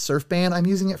that in a surf band. I'm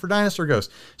using it for Dinosaur Ghost.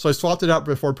 So I swapped it out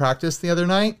before practice the other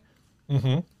night.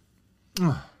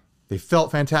 They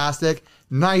felt fantastic,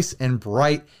 nice and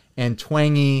bright and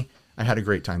twangy. I had a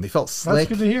great time. They felt slick.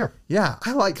 That's good to hear. Yeah,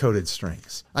 I like coated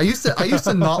strings. I used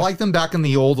to not like them back in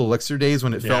the old Elixir days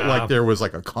when it felt like there was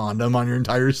like a condom on your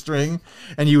entire string,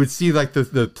 and you would see like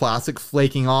the plastic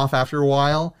flaking off after a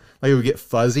while, like it would get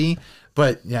fuzzy.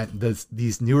 But yeah,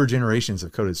 these newer generations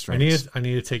of coated strings. I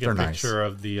need to take a nice. picture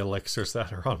of the Elixirs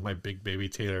that are on my Big Baby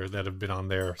Taylor that have been on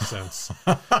there since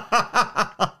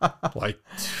like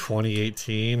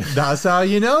 2018. That's how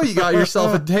you know you got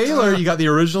yourself a Taylor. You got the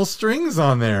original strings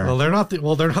on there. Well, they're not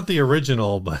the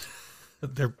original, but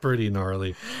they're pretty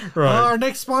gnarly. Right. Our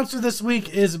next sponsor this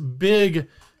week is Big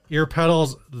Ear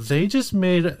Pedals. They just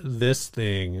made this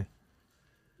thing.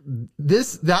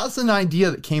 That's an idea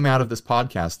that came out of this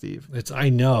podcast, Steve. I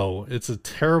know it's a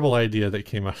terrible idea that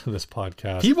came out of this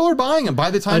podcast. People are buying them. By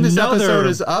the time this episode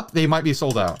is up, they might be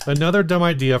sold out. Another dumb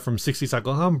idea from 60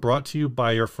 Cycle Hum, brought to you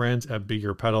by your friends at Big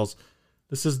Ear Pedals.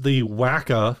 This is the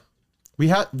Wacka.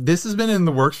 This has been in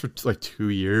the works for like 2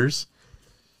 years.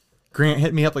 Grant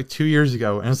hit me up like 2 years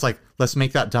ago, and it's like, let's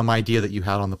make that dumb idea that you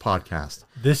had on the podcast.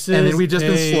 And then we've just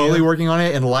been slowly working on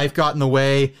it, and life got in the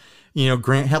way. You know,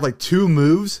 Grant had like 2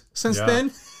 moves since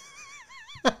then.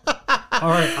 All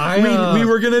right, we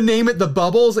were gonna name it the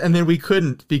Bubbles, and then we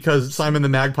couldn't because Simon the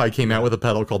Magpie came out with a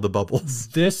pedal called the Bubbles.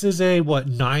 This is a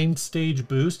 9-stage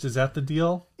boost? Is that the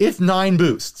deal? It's 9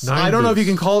 boosts. I don't know if you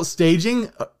can call it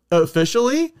staging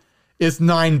officially. It's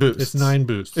 9 boosts. It's 9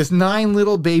 boosts. It's 9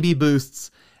 little baby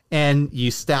boosts, and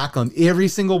you stack them. Every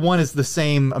single one is the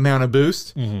same amount of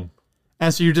boost, and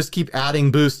so you just keep adding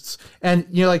boosts. And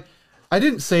you're like, I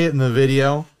didn't say it in the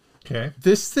video. Okay.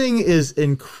 This thing is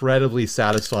incredibly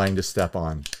satisfying to step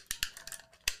on.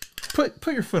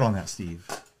 Put your foot on that, Steve.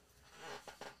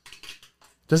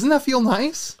 Doesn't that feel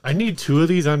nice? I need 2 of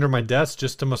these under my desk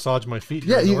just to massage my feet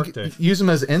during the workday. Use them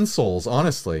as insoles,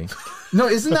 honestly. No,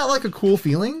 isn't that like a cool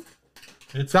feeling?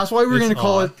 That's why we're going to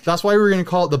call it. That's why we're going to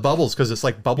call it the bubbles, because it's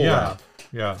like bubble wrap.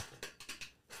 Yeah.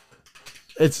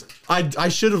 It's. I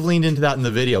should have leaned into that in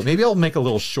the video. Maybe I'll make a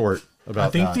little short about.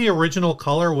 I think the original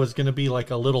color was going to be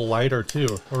like a little lighter too.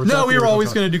 No, we were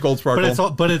always going to do gold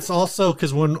sparkle. But it's also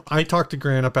because when I talked to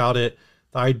Grant about it,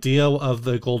 the idea of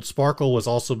the gold sparkle was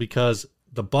also because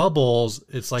the bubbles,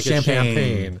 it's like a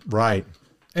champagne. Right.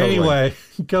 Totally. Anyway,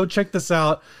 go check this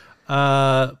out.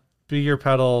 Be Your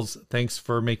Pedals. Thanks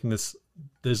for making this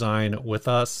design with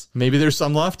us. Maybe there's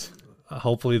some left.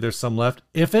 Hopefully there's some left.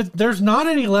 If there's not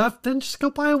any left, then just go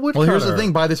buy a woodcutter. Well, here's the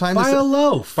thing. By the time a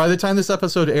loaf. By the time this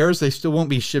episode airs, they still won't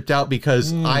be shipped out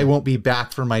because I won't be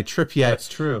back from my trip yet. That's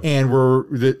true. And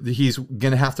he's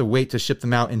going to have to wait to ship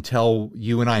them out until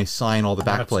you and I sign all the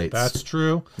back plates. That's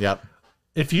true. Yep.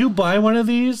 If you buy one of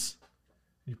these,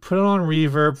 you put it on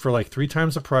Reverb for like 3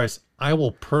 times the price, I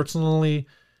will personally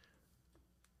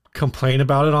complain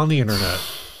about it on the internet.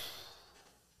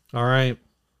 All right.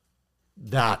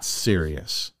 That's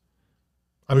serious.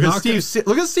 Look at Steve's face.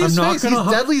 He's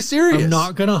deadly serious. I'm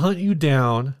not going to hunt you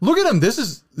down. Look at him. This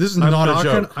is not a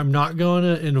joke. I'm not going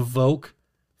to invoke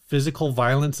physical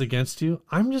violence against you.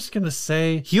 I'm just going to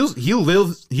say he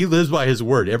lives by his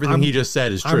word. Everything he just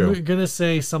said is true. I'm going to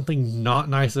say something not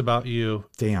nice about you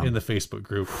in the Facebook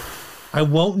group. I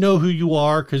won't know who you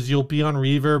are because you'll be on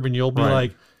Reverb and you'll be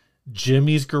like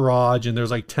Jimmy's Garage and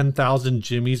there's like 10,000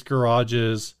 Jimmy's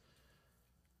Garages.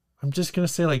 I'm just going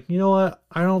to say, like, you know what?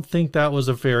 I don't think that was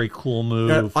a very cool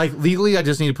move. Like, legally, I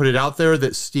just need to put it out there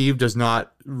that Steve does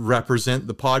not represent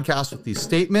the podcast with these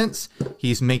statements.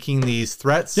 He's making these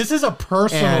threats. This is a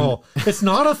personal... It's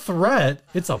not a threat.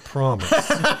 It's a promise.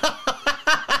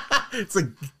 It's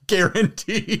a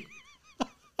guarantee.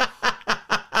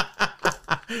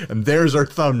 And there's our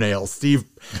thumbnail. Steve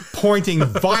pointing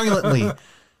violently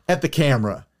at the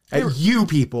camera. At you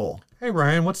people. Hey,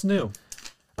 Ryan, what's new?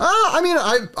 I mean,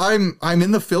 I'm in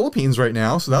the Philippines right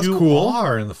now, so that's cool. You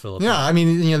are in the Philippines. Yeah, I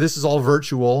mean, this is all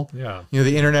virtual. Yeah.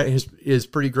 The internet is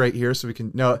pretty great here, so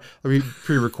we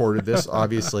pre-recorded this,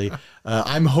 obviously.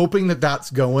 I'm hoping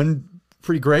that's going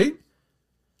pretty great.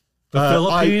 The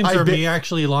Philippines or me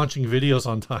actually launching videos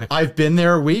on time? I've been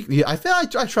there a week. Yeah, I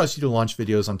trust you to launch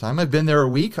videos on time. I've been there a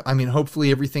week. I mean,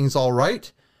 hopefully everything's all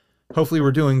right. Hopefully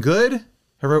we're doing good.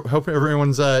 Hope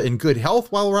everyone's in good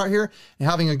health while we're out here and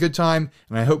having a good time.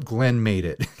 And I hope Glenn made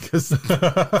it because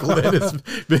Glenn has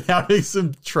been having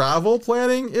some travel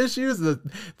planning issues.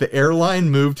 The airline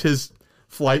moved his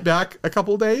flight back a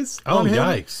couple days. Oh,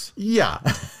 yikes. Yeah.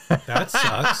 That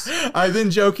sucks. I've been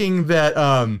joking that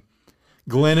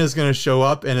Glenn is going to show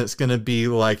up and it's going to be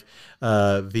like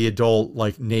the adult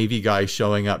like Navy guy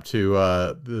showing up to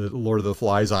the Lord of the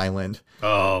Flies Island.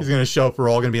 Oh. He's going to show up. We're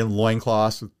all going to be in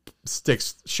loincloths with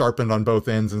sticks sharpened on both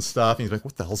ends and stuff. And he's like,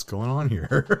 what the hell's going on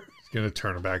here? He's going to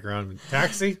turn him back around.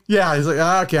 Taxi? Yeah. He's like,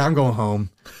 okay, I'm going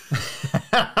home.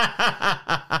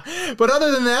 But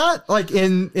other than that, like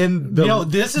in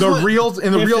the real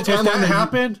time that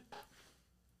happened,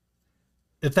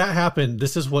 if that happened,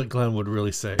 this is what Glenn would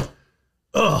really say.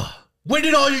 Ugh. When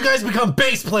did all you guys become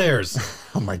bass players?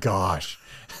 Oh my gosh.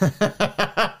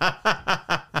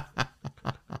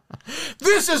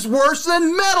 This is worse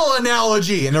than metal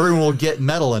analogy. And everyone will get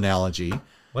metal analogy.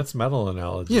 What's metal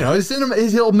analogy?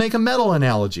 He'll make a metal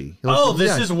analogy.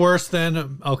 This is worse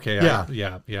than... Okay. Yeah.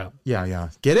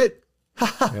 Get it?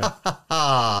 Yeah.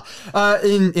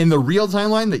 In the real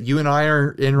timeline that you and I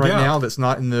are in right now, that's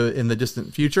not in the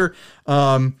distant future,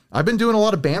 I've been doing a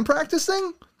lot of band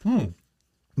practicing.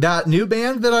 That new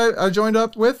band that I joined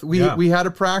up with, we had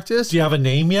a practice. Do you have a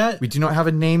name yet? We do not have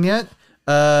a name yet.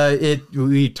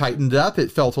 We tightened up.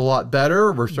 It felt a lot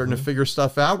better. We're starting to figure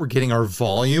stuff out. We're getting our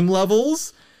volume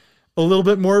levels a little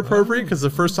bit more appropriate because the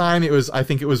first time I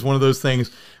think it was one of those things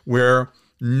where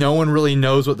no one really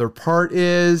knows what their part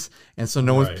is. And so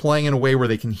no one's playing in a way where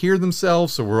they can hear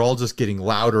themselves. So we're all just getting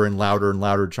louder and louder and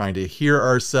louder, trying to hear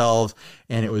ourselves.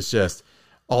 And it was just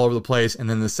all over the place. And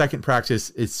then the second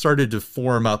practice, it started to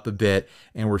form up a bit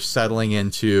and we're settling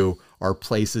into our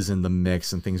places in the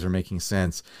mix and things are making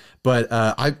sense. But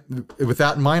with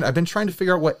that in mind, I've been trying to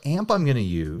figure out what amp I'm going to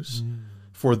use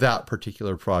for that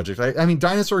particular project. I mean,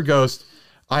 Dinosaur Ghost,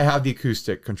 I have the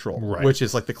acoustic control, which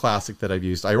is like the classic that I've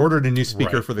used. I ordered a new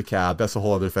speaker for the cab. That's a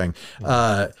whole other thing.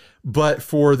 But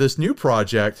for this new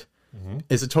project,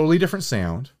 it's a totally different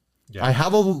sound. Yeah. I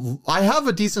have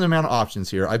a decent amount of options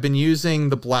here. I've been using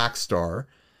the Black Star,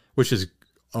 which is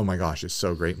oh my gosh, it's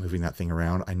so great moving that thing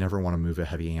around. I never want to move a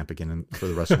heavy amp again for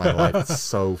the rest of my life. It's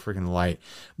so freaking light.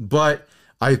 But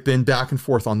I've been back and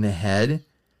forth on the head.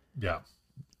 Yeah.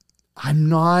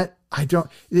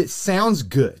 It sounds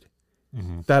good.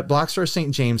 That Black Star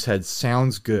St. James head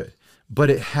sounds good, but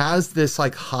it has this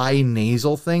like high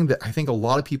nasal thing that I think a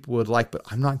lot of people would like, but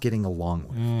I'm not getting along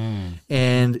with.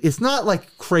 And it's not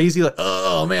like crazy, like,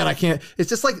 oh man, I can't. It's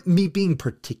just like me being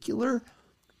particular.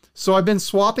 So I've been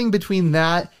swapping between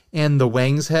that and the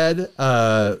Wang's head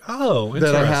that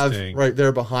I have right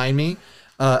there behind me.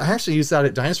 I actually used that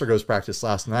at Dinosaur Ghost practice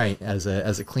last night as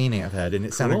a clean amp head, and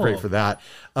it sounded great for that.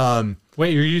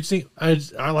 Wait, you're using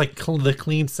I like the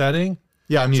clean setting?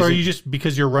 Yeah, I'm using. So are you just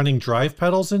because you're running drive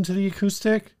pedals into the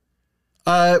acoustic?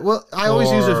 Well, I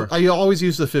always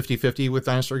use the 50/50 with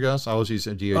Dinosaur Ghost. I always use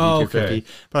a DOD 250,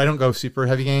 but I don't go super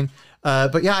heavy gain.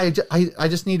 But yeah, I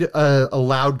just need a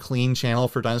loud, clean channel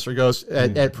for Dinosaur Ghost.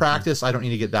 At practice, I don't need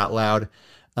to get that loud.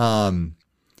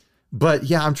 But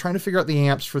yeah, I'm trying to figure out the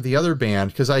amps for the other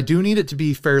band because I do need it to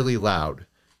be fairly loud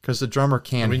because the drummer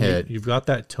can hit. You've got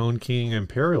that Tone King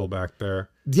Imperial back there.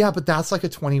 Yeah, but that's like a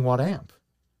 20-watt amp.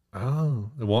 Oh,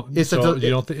 it won't. You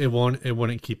don't think it won't? It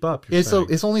wouldn't keep up. It's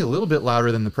only a little bit louder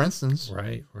than the Princeton's.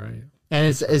 Right. And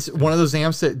it's one of those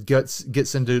amps that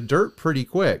gets into dirt pretty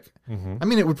quick. I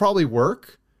mean, it would probably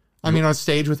work. I mean, on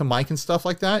stage with a mic and stuff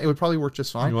like that, it would probably work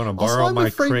just fine. You want to borrow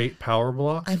my crate power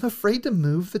block? I'm afraid to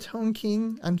move the Tone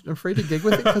King. I'm afraid to gig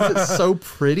with it because it's so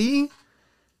pretty.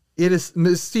 It is.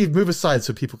 Steve, move aside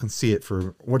so people can see it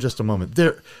for just a moment.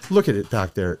 There, look at it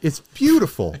back there. It's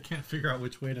beautiful. I can't figure out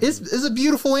which way to move. It's a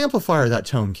beautiful amplifier, that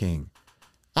Tone King.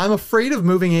 I'm afraid of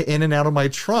moving it in and out of my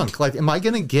trunk. Like, am I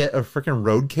going to get a freaking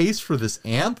road case for this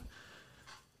amp?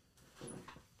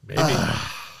 Maybe.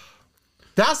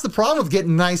 That's the problem with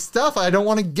getting nice stuff. I don't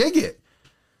want to gig it.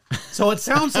 So it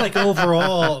sounds like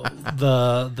overall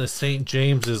the St.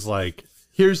 James is like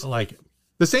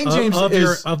the St. James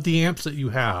of the amps that you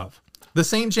have. The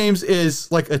St. James is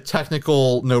like a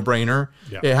technical no-brainer.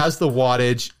 Yeah. It has the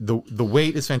wattage. The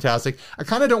weight is fantastic. I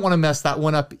kind of don't want to mess that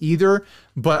one up either,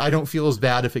 but I don't feel as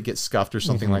bad if it gets scuffed or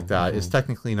something like that. It's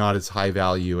technically not as high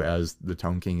value as the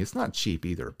Tone King. It's not cheap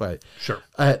either, but sure.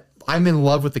 I'm in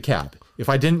love with the cab. If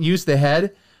I didn't use the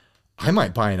head, I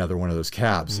might buy another one of those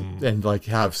cabs and like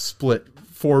have split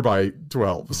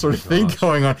 4x12 sort of thing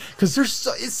going on because it's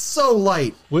so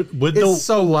light. It's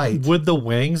so light. Would the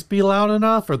Wangs be loud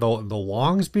enough, or the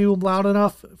Wongs be loud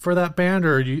enough for that band,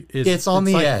 or it's on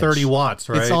the edge. 30 watts,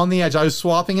 right? It's on the edge. I was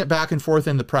swapping it back and forth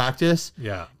in the practice.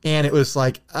 Yeah, and it was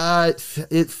like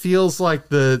it feels like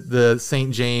the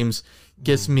St. James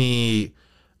gets me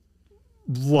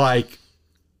like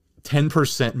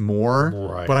 10% more,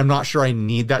 right. But I'm not sure I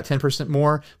need that 10%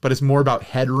 more, but it's more about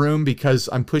headroom because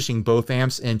I'm pushing both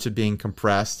amps into being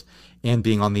compressed and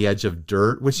being on the edge of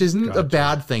dirt, which isn't a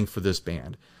bad thing for this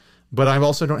band. But I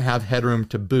also don't have headroom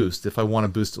to boost if I want to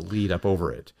boost a lead up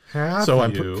over it.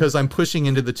 Because I'm pushing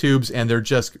into the tubes and they're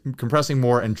just compressing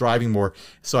more and driving more.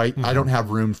 So I don't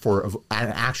have room for an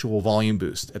actual volume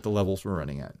boost at the levels we're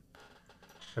running at.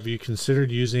 Have you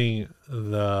considered using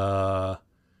the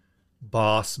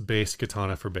Boss bass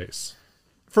katana for bass?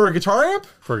 For a guitar amp?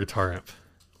 For a guitar amp.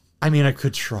 I mean, I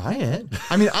could try it.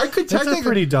 I mean, I could technically... That's a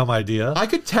pretty dumb idea. I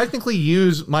could technically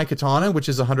use my katana, which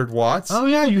is 100 watts. Oh,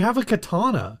 yeah, you have a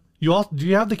katana. Do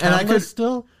you have the catalyst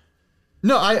still?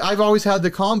 No, I've always had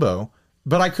the combo,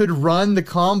 but I could run the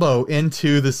combo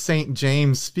into the St.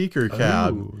 James speaker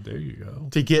cab. Oh, there you go.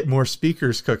 To get more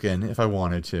speakers cooking if I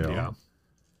wanted to. Yeah.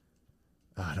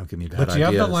 Don't give me bad ideas. But do you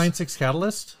have the Line 6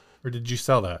 catalyst? Or did you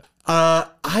sell that?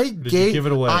 You give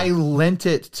it away? I lent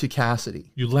it to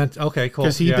Cassidy. You lent? Okay, cool.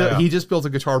 Because he just built a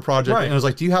guitar project, and I was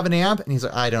like, "Do you have an amp?" And he's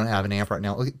like, "I don't have an amp right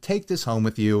now. Like, take this home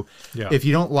with you. Yeah. If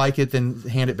you don't like it, then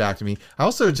hand it back to me." I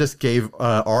also just gave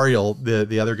Ariel,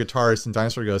 the other guitarist in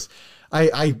Dinosaur Ghost,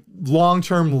 I long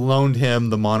term loaned him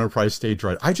the Monoprice stage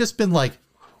right. I just been like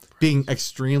being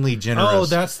extremely generous. Oh,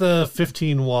 that's the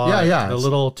 15 watt. Yeah, the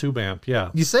little tube amp. Yeah.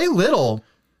 You say little.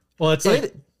 Well, it's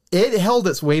like. It held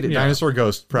its weight at Dinosaur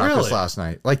Ghost practice last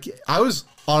night. Like, I was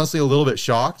honestly a little bit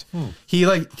shocked.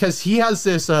 Because he has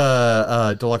this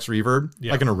deluxe reverb,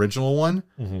 like an original one.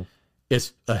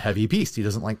 It's a heavy beast. He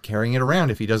doesn't like carrying it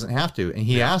around if he doesn't have to. And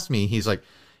he asked me, he's like,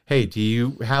 "Hey, do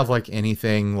you have like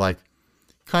anything like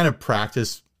kind of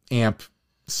practice amp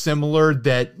similar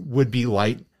that would be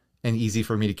light and easy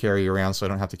for me to carry around so I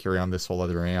don't have to carry on this whole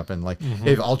other amp? And like,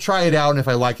 if I'll try it out, and if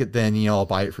I like it, then, I'll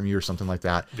buy it from you or something like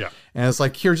that." Yeah. And it's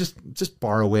like, here, just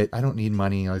borrow it. I don't need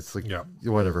money. It's like,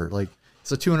 whatever. Like,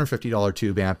 it's a $250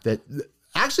 tube amp that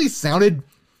actually sounded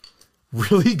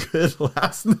really good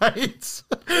last night.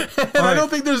 And I don't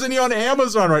think there's any on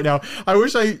Amazon right now. I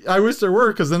wish there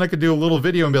were, because then I could do a little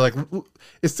video and be like,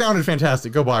 it sounded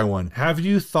fantastic. Go buy one. Have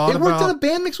you thought about... It worked in a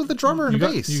band mix with the drummer and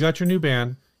bass. You got your new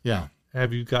band. Yeah.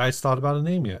 Have you guys thought about a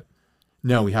name yet?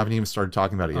 No, we haven't even started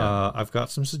talking about it yet. I've got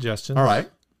some suggestions. All right.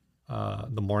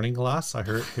 The Morning Glass. I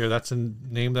hear that's a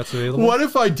name that's available. What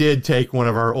if I did take one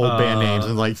of our old band names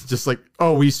and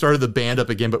we started the band up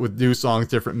again, but with new songs,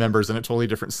 different members, and a totally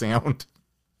different sound?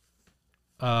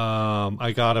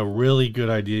 I got a really good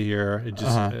idea here. It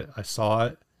just I saw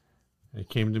it. It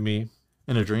came to me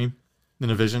in a dream, in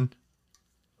a vision.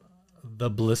 The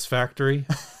Bliss Factory.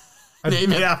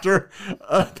 Name it after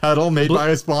a pedal made by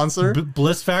a sponsor.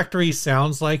 Bliss Factory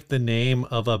sounds like the name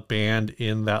of a band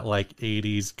in that like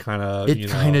 80s kind of. It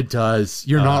kind of does.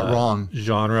 You're not wrong.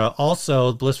 Genre.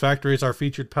 Also, Bliss Factory is our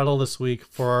featured pedal this week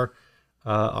for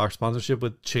our sponsorship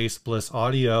with Chase Bliss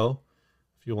Audio.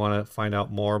 If you want to find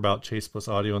out more about Chase Bliss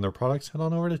Audio and their products, head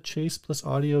on over to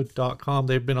chaseblisaudio.com.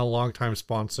 They've been a longtime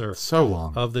sponsor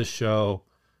of this show.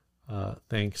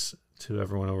 Thanks to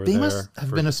everyone over there. They must have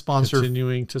been a sponsor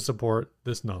continuing to support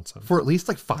this nonsense for at least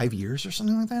like 5 years or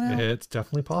something like that now? It's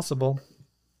definitely possible.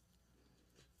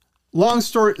 Long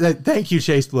story. Thank you,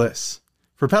 Chase Bliss,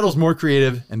 for pedals more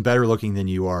creative and better looking than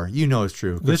you are. You know it's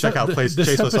true. Go check out Chase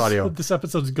Bliss Audio. This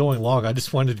episode's going long. I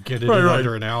just wanted to get it in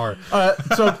under an hour.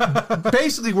 So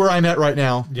basically where I'm at right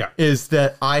now is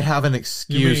that I have an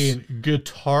excuse. You mean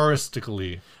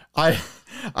guitaristically? I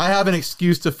have an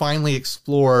excuse to finally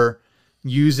explore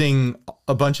using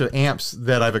a bunch of amps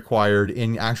that I've acquired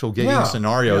in actual gigging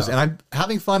scenarios, and I'm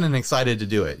having fun and excited to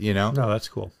do it, you know? No, that's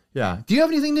cool. Yeah. Do you have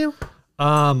anything new?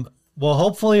 Well,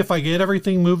 hopefully if I get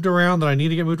everything moved around that I need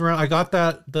to get moved around, I got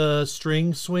the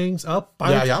string swings up.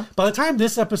 By the time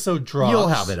this episode drops, you'll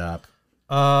have it up.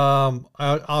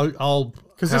 I'll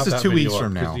because this is 2 weeks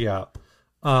from now. Yeah.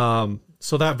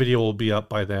 So that video will be up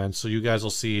by then. So you guys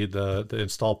will see the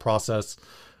install process.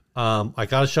 I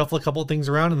got to shuffle a couple of things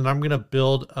around, and then I'm going to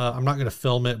build, I'm not going to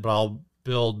film it, but I'll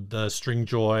build the the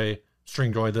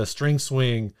string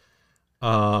swing,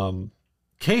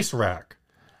 case rack.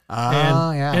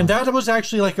 And that was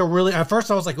actually like at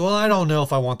first I was like, well, I don't know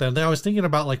if I want that. And then I was thinking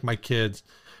about like my kids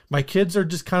are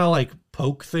just kind of like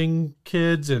poke thing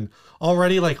kids. And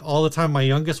already like all the time, my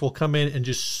youngest will come in and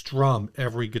just strum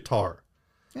every guitar.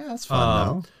 Yeah, that's fun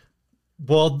though.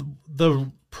 Well,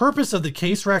 the purpose of the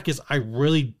case rack is I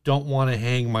really don't want to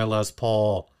hang my Les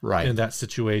Paul in that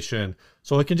situation.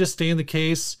 So it can just stay in the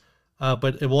case,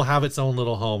 but it will have its own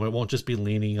little home. It won't just be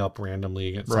leaning up randomly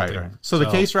against something. Right. So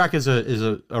the case rack is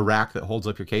a rack that holds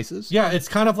up your cases? Yeah, it's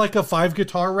kind of like a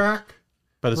 5-guitar rack.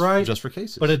 But it's just for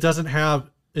cases. But it doesn't have,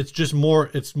 it's more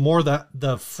that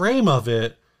the frame of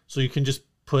it, so you can just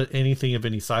put anything of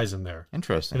any size in there.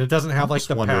 Interesting. And it doesn't have like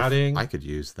the padding. I could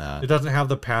use that. It doesn't have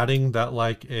the padding that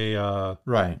like a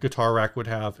guitar rack would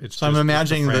have. So I'm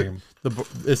imagining that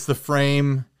it's the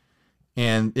frame,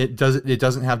 and it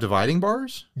doesn't have dividing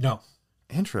bars? No.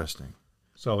 Interesting.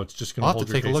 So it's just going to hold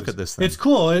your take cases. a look at this thing. It's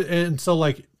cool. And so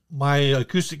like my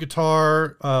acoustic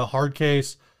guitar hard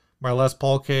case, my Les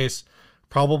Paul case,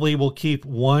 probably will keep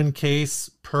one case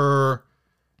per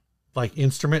like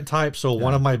instrument type. So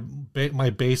one of my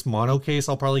bass mono case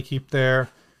I'll probably keep there,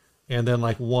 and then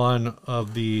like one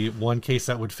case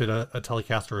that would fit a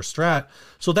Telecaster or a Strat.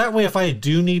 So that way if I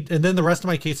do need, and then the rest of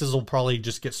my cases will probably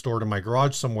just get stored in my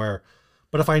garage somewhere.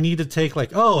 But if I need to take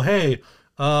like, oh hey,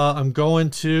 I'm going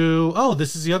to,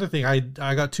 this is the other thing, I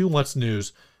got 2 What's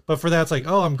News. But for that it's like,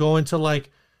 I'm going to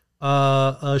like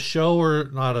a show, or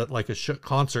not a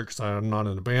concert because I'm not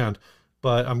in a band,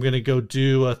 but I'm going to go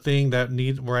do a thing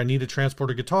where I need to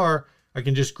transport a guitar. I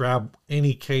can just grab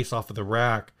any case off of the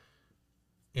rack,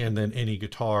 and then any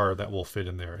guitar that will fit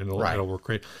in there, and it'll work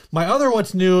great. My other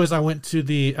What's New is I went to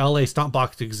the LA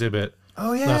Stompbox exhibit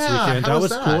last weekend. That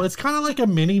was cool. It's kind of like a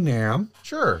mini NAMM.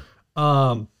 Sure.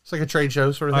 It's like a trade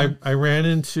show sort of thing. I ran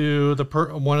into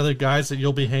one of the guys that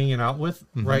you'll be hanging out with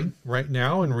right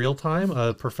now in real time,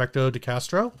 Perfecto de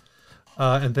Castro.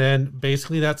 And then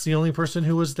basically that's the only person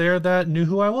who was there that knew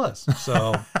who I was.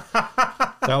 So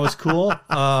that was cool.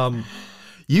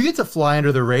 You get to fly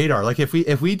under the radar. Like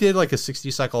if we did like a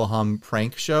 60 cycle hum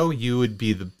prank show, you would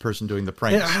be the person doing the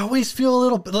pranks. I always feel a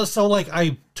little bit, so like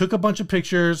I took a bunch of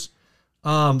pictures.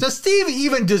 Does Steve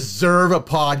even deserve a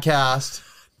podcast?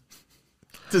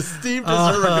 Does Steve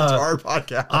deserve a guitar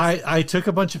podcast? I took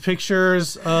a bunch of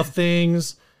pictures of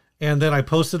things, and then I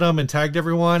posted them and tagged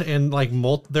everyone. And like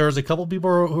there was a couple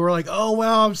people who were like, "Oh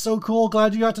wow, I'm so cool!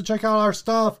 Glad you got to check out our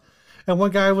stuff." And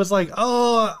one guy was like,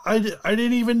 "Oh, I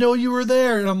didn't even know you were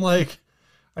there." And I'm like,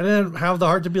 I didn't have the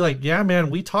heart to be like, "Yeah, man,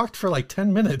 we talked for like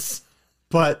 10 minutes."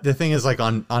 But the thing is, like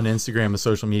on Instagram and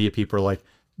social media, people are like,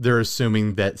 they're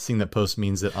assuming that seeing that post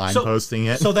means that I'm posting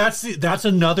it. So that's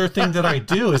another thing that I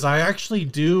do is I actually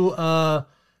do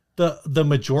the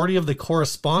majority of the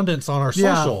correspondence on our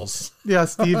socials. Yeah,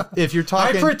 Steve, if you're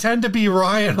talking... I pretend to be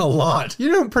Ryan a lot. You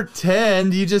don't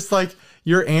pretend. You just like...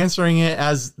 You're answering it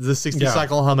as the 60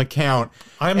 Cycle Hum account.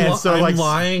 I'm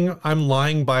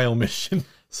lying by omission.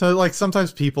 So like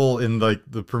sometimes people in like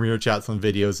the Premiere chats on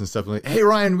videos and stuff are like, hey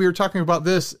Ryan, we were talking about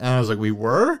this. And I was like, we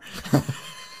were?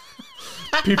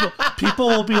 people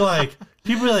will be like,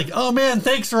 oh man,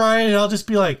 thanks Ryan. And I'll just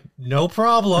be like, no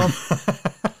problem.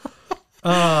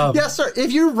 Yeah, sir.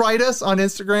 If you write us on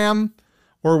Instagram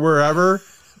or wherever,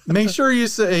 make sure you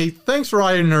say thanks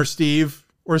Ryan or Steve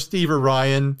or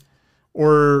Ryan.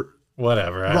 Or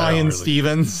whatever, Ryan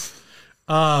Stevens.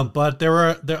 But there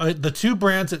were the two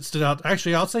brands that stood out.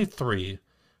 Actually, I'll say three,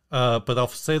 but I'll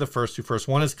say the first two first.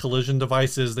 One is Collision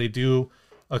Devices. They do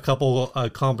a couple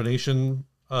combination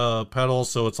pedals,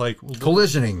 so it's like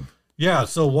collisioning. Yeah,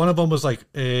 so one of them was like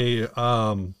a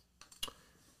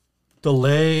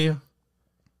delay,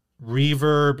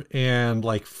 reverb, and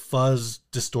like fuzz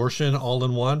distortion all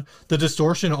in one. The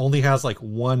distortion only has like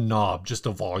one knob, just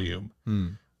a volume.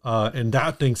 And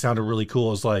that thing sounded really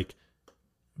cool. It's like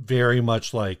very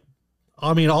much like,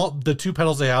 I mean, all the two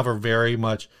pedals they have are very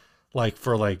much like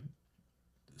for like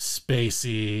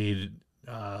spacey,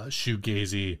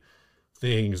 shoegazy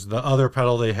things. The other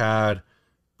pedal they had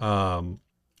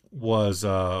was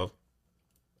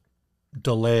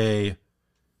delay.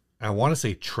 I want to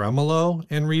say tremolo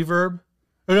and reverb.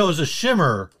 Oh no, it was a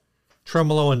shimmer,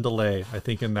 tremolo and delay, I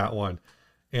think, in that one.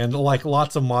 And like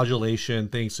lots of modulation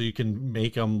things, so you can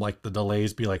make them like the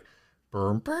delays be like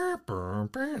burn, burn, burn,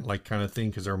 burn, like kind of thing,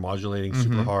 because they're modulating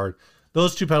super hard.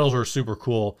 Those two pedals were super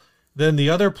cool. Then the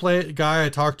other guy I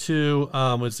talked to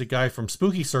was the guy from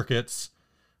Spooky Circuits,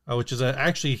 which is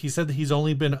actually, he said that he's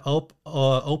only been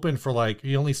open for like,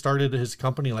 he only started his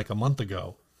company like a month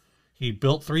ago. He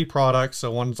built 3 products.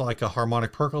 So one's like a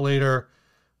harmonic percolator.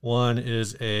 One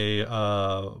is a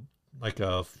like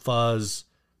a fuzz.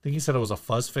 I think he said it was a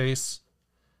fuzz face,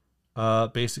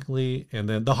 basically. And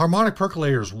then the harmonic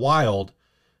percolator is wild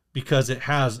because it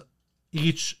has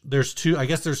there's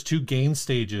 2 gain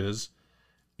stages.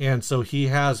 And so he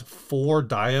has 4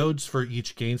 diodes for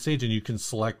each gain stage, and you can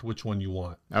select which one you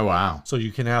want. Oh, wow. So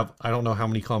you can have, I don't know how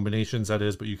many combinations that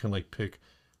is, but you can like pick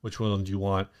which one you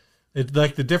want.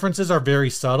 Like the differences are very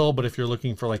subtle, but if you're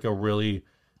looking for like a really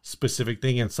specific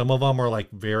thing, and some of them are like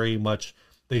very much,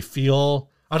 they feel,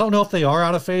 I don't know if they are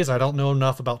out of phase. I don't know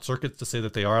enough about circuits to say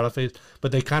that they are out of phase,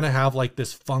 but they kind of have like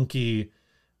this funky,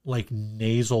 like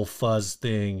nasal fuzz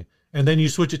thing. And then you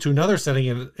switch it to another setting,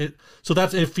 and it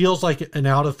feels like an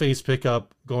out of phase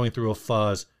pickup going through a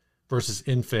fuzz versus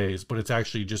in phase, but it's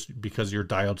actually just because your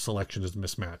diode selection is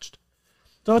mismatched.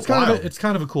 So it's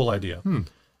kind of a cool idea.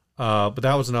 But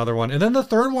that was another one. And then the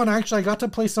third one, actually, I got to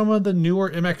play some of the newer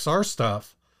MXR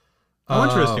stuff. Oh,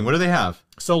 interesting. What do they have?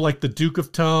 So like the Duke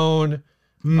of Tone,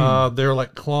 they're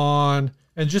like Klon,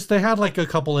 and just they had like a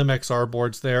couple MXR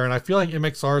boards there. And I feel like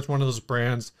MXR is one of those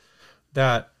brands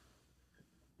that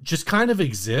just kind of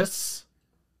exists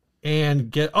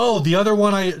and the other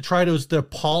one I tried was the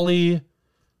Poly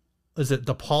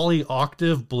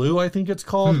Octave Blue, I think it's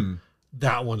called.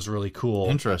 That one's really cool.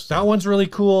 Interesting. That one's really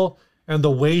cool. And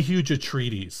the Way Huge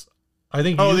Atreides. I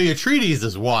think. Oh, the Atreides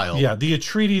is wild. Yeah, the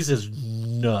Atreides is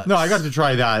nuts. No, I got to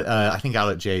try that. I think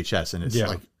out at JHS, and it's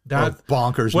like that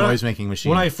bonkers noise making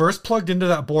machine. When I first plugged into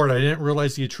that board, I didn't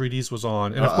realize the Atreides was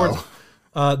on, and of course,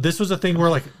 this was a thing where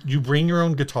like you bring your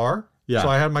own guitar. Yeah. So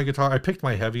I had my guitar. I picked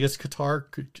my heaviest guitar.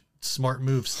 Smart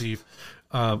move, Steve.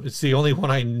 It's the only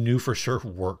one I knew for sure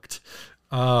worked.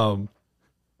 So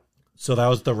that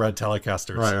was the Red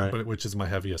Telecasters, right. Which is my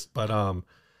heaviest. But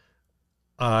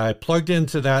I plugged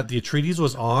into that. The Atreides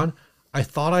was on. I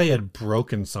thought I had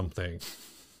broken something.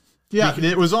 Yeah,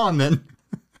 it was on then.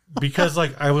 Because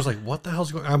like I was like, what the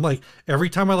hell's going on? I'm like, every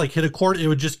time I like hit a chord, it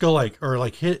would just go like, or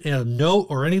like hit a note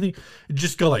or anything, it'd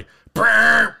just go like,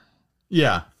 brr!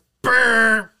 Yeah.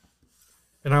 Brr!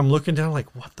 And I'm looking down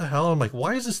like, what the hell? I'm like,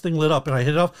 why is this thing lit up? And I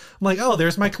hit it off. I'm like, oh,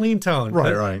 there's my clean tone.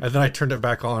 Right. And then I turned it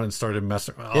back on and started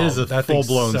messing. Oh, it is a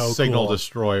full-blown signal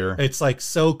destroyer. It's like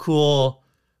so cool.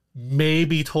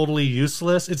 Maybe totally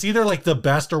useless. It's either like the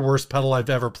best or worst pedal I've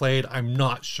ever played. I'm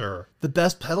not sure. The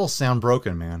best pedals sound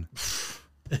broken, man.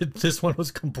 This one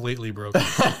was completely broken.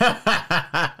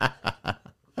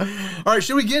 All right,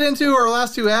 should we get into our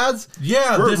last 2 ads?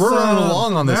 Yeah, we're running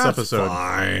along on this episode.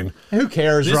 Fine. Who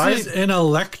cares, right? This is an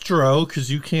Electro,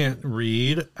 because you can't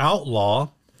read, Outlaw.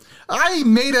 I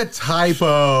made a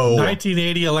typo.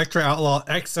 1980 Electra Outlaw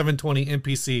X720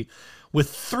 MPC with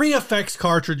 3 effects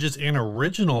cartridges and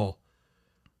original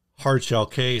hardshell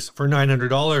case for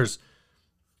 $900.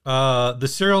 The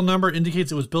serial number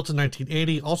indicates it was built in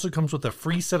 1980. Also comes with a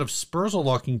free set of Spurzl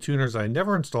locking tuners I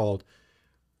never installed,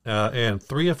 and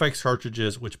 3 effects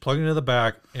cartridges which plug into the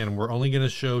back, and we're only going to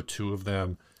show 2 of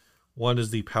them. One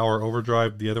is the power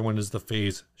overdrive. The other one is the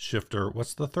phase shifter.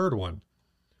 What's the third one?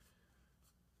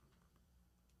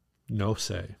 No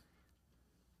say.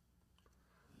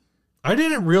 I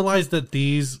didn't realize that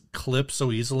these clip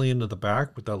so easily into the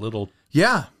back with that little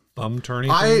thumb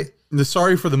turning thing.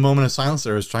 Sorry for the moment of silence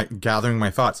there. I was gathering my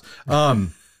thoughts. I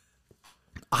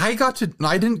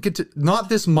didn't get to, not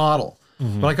this model,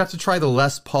 but I got to try the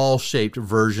Les Paul shaped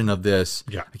version of this.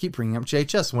 Yeah. I keep bringing up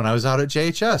JHS. When I was out at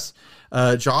JHS,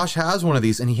 Josh has one of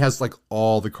these and he has like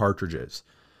all the cartridges.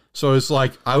 So it's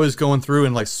like, I was going through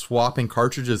and like swapping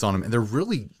cartridges on them, and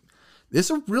it's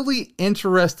a really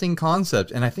interesting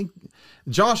concept. And I think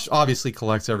Josh obviously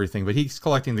collects everything, but he's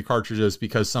collecting the cartridges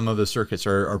because some of the circuits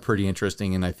are pretty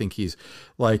interesting. And I think he's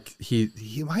like,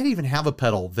 he might even have a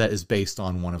pedal that is based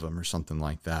on one of them or something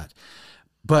like that.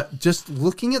 But just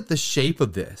looking at the shape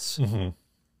of this,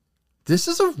 this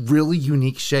is a really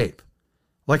unique shape.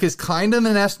 Like, it's kind of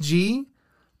an SG,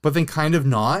 but then kind of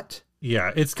not.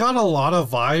 Yeah, it's got a lot of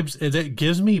vibes. It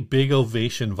gives me Big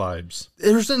Ovation vibes.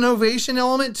 There's an Ovation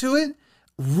element to it.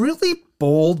 Really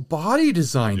bold body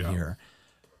design here.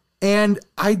 And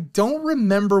I don't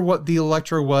remember what the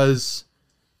Electra was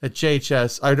at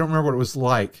JHS. I don't remember what it was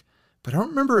like, but I don't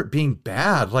remember it being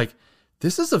bad. Like,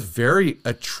 this is a very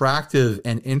attractive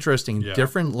and interesting,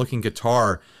 different looking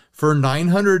guitar for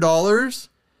 $900.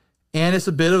 And it's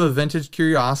a bit of a vintage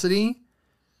curiosity.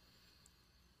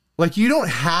 Like, you don't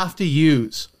have to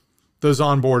use those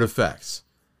onboard effects.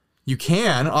 You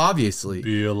can, obviously.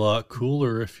 Be a lot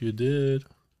cooler if you did.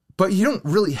 But you don't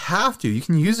really have to. You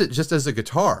can use it just as a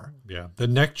guitar. Yeah. The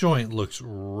neck joint looks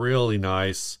really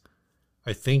nice.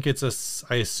 I think I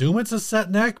assume it's a set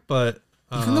neck, but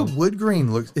even the wood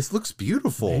grain looks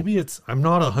beautiful. Maybe I'm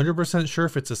not 100% sure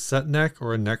if it's a set neck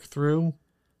or a neck through.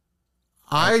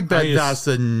 I bet that's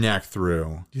a neck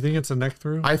through. Do you think it's a neck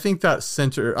through? I think it's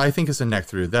a neck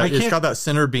through. It's got that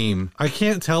center beam. I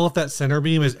can't tell if that center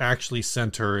beam is actually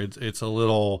center. It's a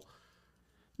little.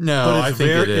 No, I think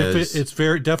it is. It's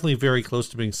definitely very close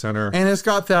to being center. And it's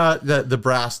got the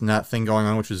brass nut thing going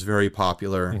on, which was very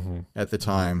popular at the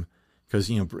time. Because,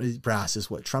 brass is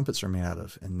what trumpets are made out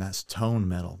of. And that's tone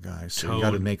metal, guys. So you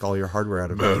got to make all your hardware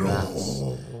out of brass.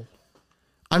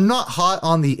 I'm not hot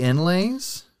on the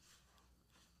inlays.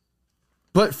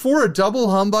 But for a double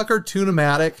humbucker,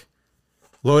 tune-o-matic,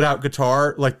 load-out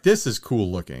guitar, like, this is cool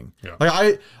looking. Yeah.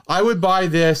 Like, I would buy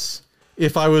this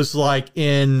if I was, like,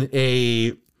 in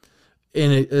the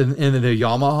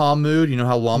Yamaha mood. You know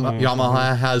how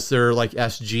Yamaha has their, like,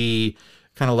 SG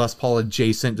kind of Les Paul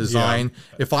adjacent design.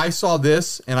 Yeah. If I saw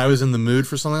this and I was in the mood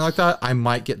for something like that, I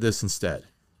might get this instead.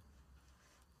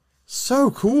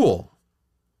 So cool.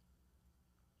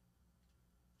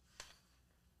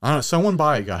 I don't know. Someone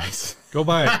buy it, guys. Go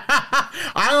buy it.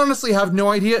 I honestly have no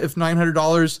idea if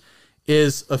 $900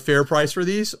 is a fair price for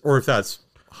these, or if that's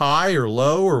high or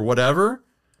low or whatever.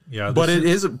 Yeah, but it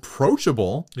is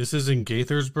approachable. This is in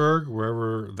Gaithersburg,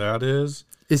 wherever that is.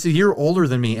 It's a year older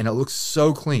than me, and it looks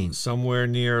so clean. Somewhere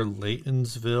near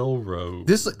Laytonsville Road.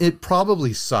 It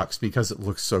probably sucks because it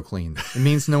looks so clean. It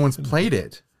means no one's played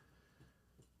it.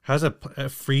 Has a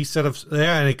free set of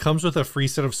and it comes with a free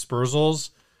set of Spurzls,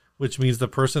 which means the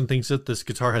person thinks that this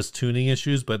guitar has tuning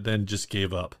issues, but then just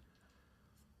gave up.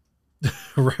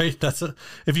 Right?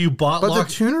 If you bought, but the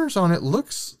tuners on it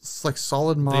looks like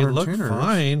solid modern tuners. They look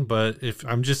fine, but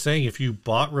I'm just saying, if you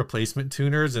bought replacement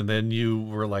tuners and then you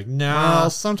were like, nah. Well,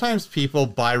 sometimes people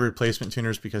buy replacement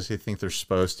tuners because they think they're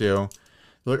supposed to.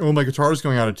 They're like, oh, my guitar is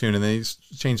going out of tune, and they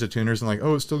change the tuners and like,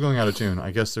 oh, it's still going out of tune.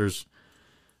 I guess there's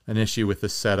an issue with the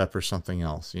setup or something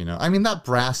else. I mean, that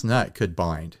brass nut could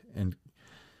bind, and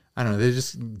I don't know, they're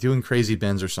just doing crazy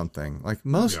bends or something. Like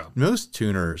most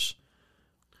tuners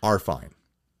are fine.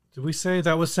 Did we say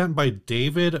that was sent by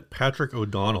David Patrick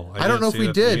O'Donnell? I don't know if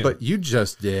we did, but you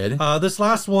just did. This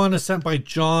last one is sent by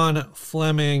John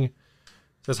Fleming. It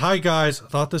says, hi guys,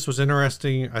 thought this was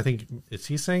interesting. I think, is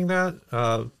he saying that?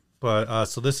 So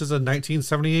this is a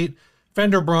 1978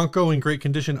 Fender Bronco in great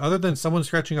condition, other than someone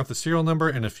scratching off the serial number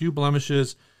and a few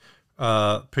blemishes.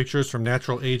 Pictures from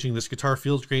natural aging. This guitar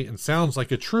feels great and sounds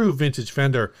like a true vintage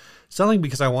Fender. Selling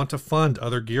because I want to fund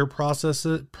other gear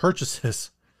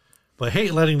purchases, but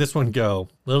hate letting this one go.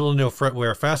 Little to no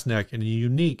fretwear, fast neck, and a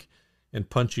unique and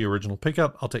punchy original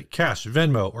pickup. I'll take cash,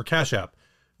 Venmo, or Cash App.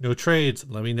 No trades.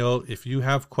 Let me know if you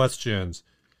have questions.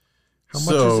 How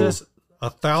much is this?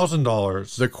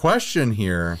 $1,000. The question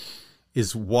here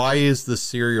is, why is the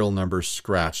serial number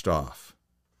scratched off?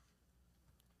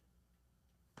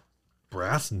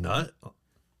 Brass nut?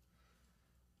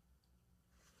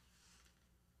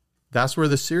 That's where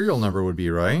the serial number would be,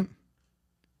 right?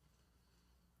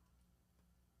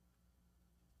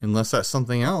 Unless that's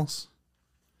something else.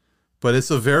 But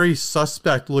it's a very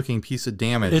suspect looking piece of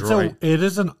damage, right? It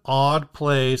is an odd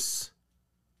place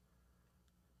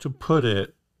to put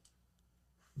it.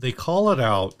 They call it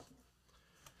out.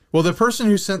 Well, the person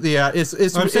who sent the ad, it's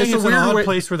I'm saying it's a an weird odd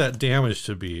place for that damage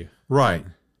should be. Right.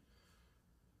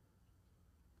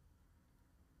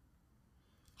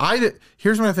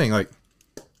 Here's my thing. Like,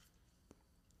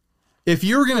 if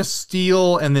you were going to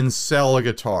steal and then sell a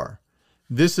guitar,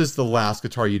 this is the last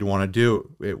guitar you'd want to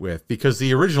do it with, because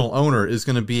the original owner is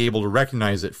going to be able to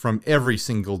recognize it from every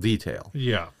single detail.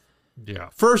 Yeah. Yeah.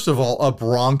 First of all, a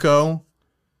Bronco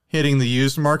hitting the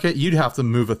used market, you'd have to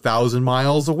move 1,000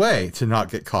 miles away to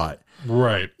not get caught.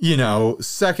 Right. You know,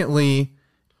 secondly,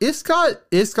 it's got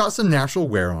some natural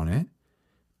wear on it.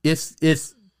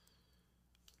 It's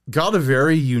got a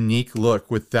very unique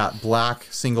look with that black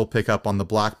single pickup on the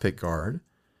black pick guard.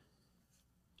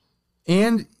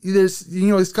 And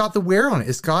it's got the wear on it.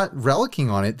 It's got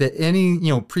relicking on it that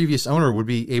any, previous owner would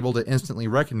be able to instantly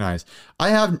recognize.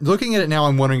 Looking at it now,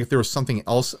 I'm wondering if there was something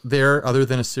else there other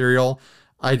than a serial.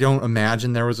 I don't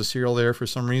imagine there was a serial there for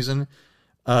some reason.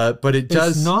 But it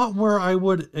does. It's not where I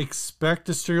would expect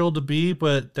a serial to be,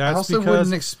 but that's I also because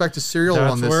wouldn't expect a serial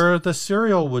on this. That's where the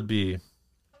serial would be.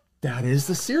 That is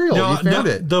the serial. You found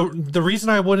it. The reason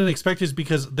I wouldn't expect is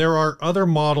because there are other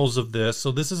models of this.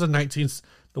 So this is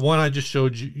the one I just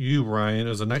showed you, Ryan. It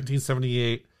was a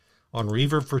 1978 on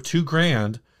Reverb for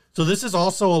 $2,000. So this is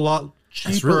also a lot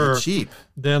cheaper. That's really cheap.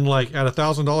 Than like at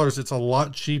 $1,000. It's a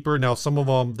lot cheaper. Now some of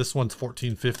them, this one's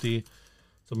 $1,450.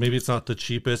 So maybe it's not the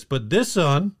cheapest, but this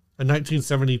one, a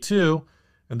 1972,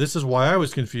 and this is why I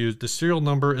was confused. The serial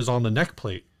number is on the neck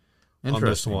plate on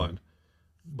this one.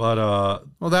 But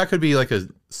well, that could be like a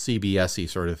CBS-y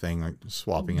sort of thing, like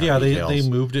swapping out details. They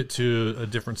moved it to a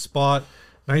different spot.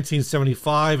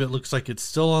 1975, it looks like it's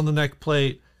still on the neck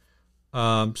plate.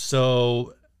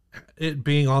 So it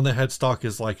being on the headstock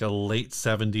is like a late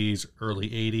 70s, early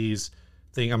 80s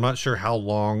thing. I'm not sure how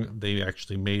long they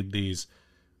actually made these.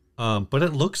 But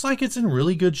it looks like it's in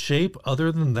really good shape.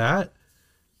 Other than that,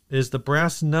 is the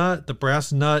brass nut. The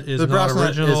brass nut is not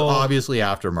original. Nut is obviously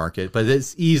aftermarket, but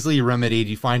it's easily remedied.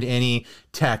 You find any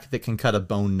tech that can cut a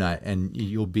bone nut, and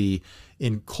you'll be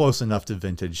in close enough to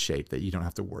vintage shape that you don't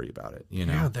have to worry about it.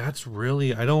 Yeah, that's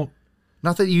really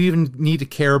Not that you even need to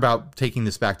care about taking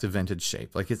this back to vintage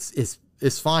shape. Like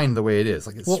it's fine the way it is.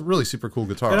 Like it's a really super cool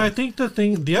guitar. And I think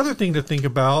the other thing to think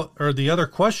about, or the other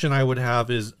question I would have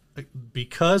is,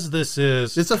 because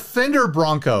it's a Fender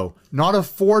Bronco, not a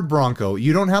Ford Bronco.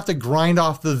 You don't have to grind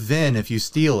off the VIN if you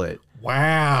steal it.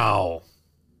 Wow.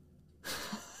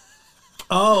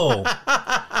 Oh.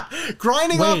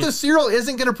 Grinding off the serial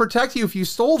isn't going to protect you if you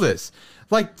stole this.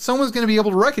 Like, someone's going to be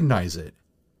able to recognize it.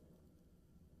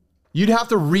 You'd have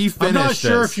to refinish I'm not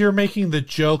sure this. if you're making the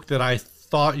joke that I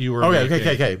thought you were making.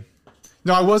 Okay.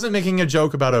 No, I wasn't making a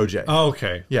joke about OJ. Oh,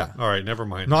 okay. Yeah. All right, never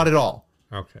mind. Not at all.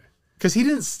 Okay. Because he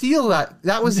didn't steal that.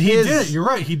 That was He his. did. You're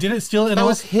right. He didn't steal it. That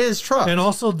was his truck. And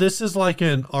also, this is like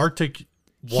an Arctic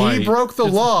white. He broke the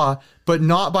law, but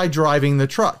not by driving the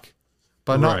truck.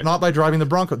 But not by driving the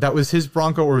Bronco. That was his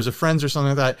Bronco, or it was a friend's or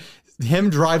something like that.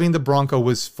 Him driving the Bronco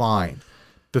was fine.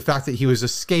 The fact that he was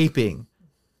escaping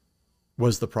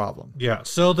was the problem. Yeah.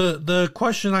 So the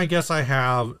question I guess I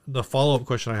have, the follow-up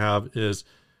question I have is,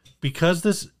 because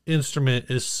this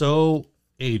instrument is so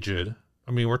aged,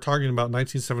 I mean, we're talking about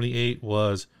 1978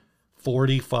 was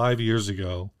 45 years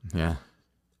ago. Yeah.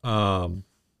 Oh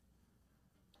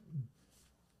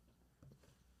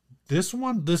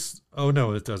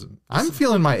no, it doesn't. I'm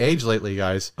feeling my age lately,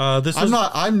 guys.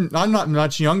 I'm not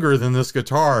much younger than this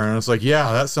guitar, and it's like,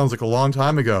 yeah, that sounds like a long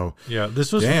time ago. Yeah,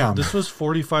 this was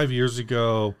 45 years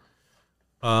ago.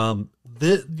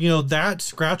 That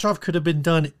scratch off could have been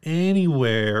done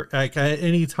anywhere at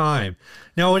any time.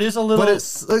 Now it is a little, but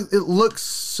it looks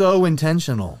so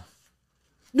intentional.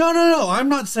 No. I'm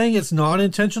not saying it's not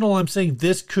intentional. I'm saying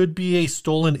this could be a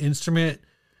stolen instrument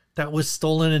that was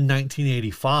stolen in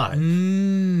 1985.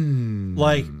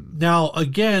 Like, now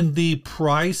again, the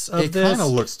price of this, it kind of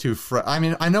looks too fresh. I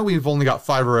mean, I know we've only got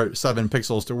 5 or 7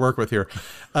 pixels to work with here,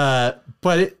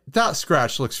 but that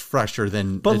scratch looks fresher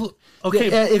than. But okay,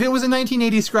 if it was a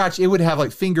 1980 scratch, it would have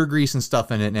like finger grease and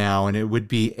stuff in it now, and it would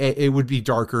be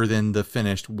darker than the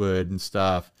finished wood and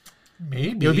stuff.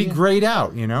 Maybe It would be grayed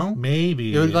out, you know?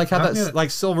 Maybe It would like have that like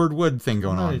silvered wood thing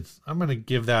going on. I'm gonna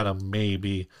give that a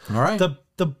maybe. All right.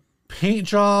 The paint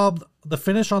job, the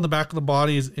finish on the back of the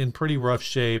body is in pretty rough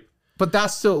shape. But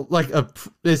that's still like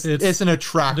it's an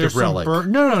attractive relic.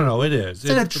 No, it is.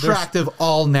 It's an attractive,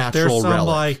 all natural there's some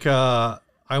relic. Like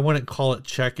I wouldn't call it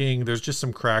checking. There's just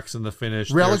some cracks in the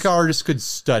finish. Relic artists could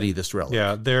study this relic.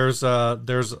 Yeah, there's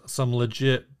some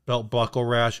legit belt buckle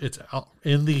rash. It's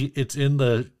in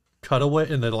the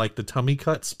cutaway in the like the tummy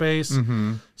cut space.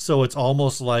 Mm-hmm. So it's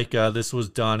almost like this was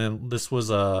done, and this was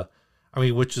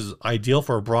which is ideal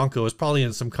for a Bronco. It's probably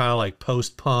in some kind of like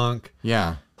post punk.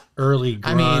 Yeah. Early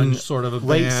grunge sort of a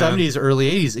late band. 70s, early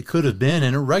 80s, it could have been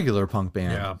in a regular punk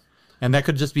band. Yeah. And that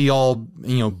could just be all,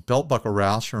 belt buckle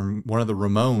rash from one of the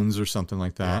Ramones or something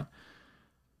like that.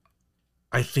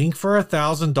 I think for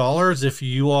 $1,000, if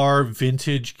you are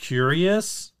vintage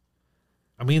curious,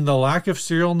 the lack of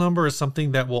serial number is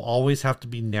something that will always have to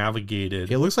be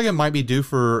navigated. It looks like it might be due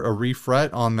for a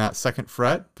refret on that second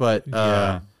fret, but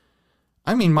might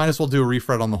as well do a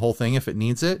refret on the whole thing if it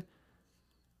needs it.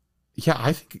 Yeah,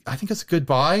 I think it's a good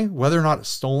buy. Whether or not it's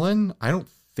stolen, I don't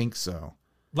think so.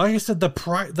 Like I said, the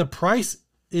price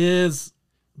is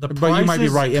but you might be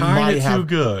right. It might have too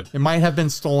good. It might have been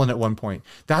stolen at one point.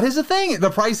 That is the thing. The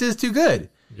price is too good.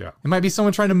 Yeah, it might be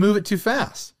someone trying to move it too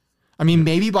fast.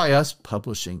 Maybe by us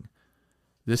publishing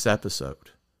this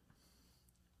episode,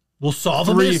 we'll solve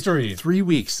a mystery. 3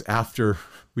 weeks after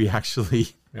we actually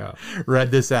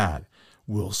read this ad,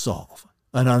 we'll solve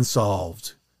an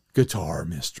unsolved guitar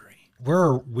mystery.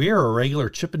 We're a regular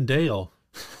Chip and Dale.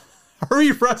 Are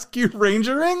we rescue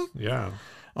rangering? Yeah.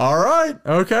 All right.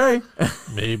 Okay.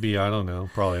 Maybe, I don't know.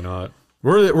 Probably not.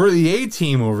 We're the A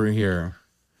team over here.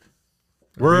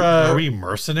 Are we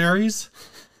mercenaries?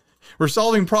 We're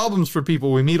solving problems for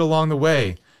people we meet along the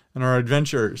way in our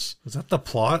adventures. Is that the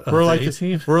plot of the A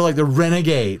team? We're like the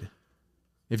renegade.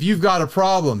 If you've got a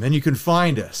problem, then you can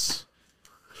find us.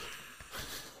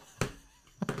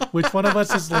 Which one of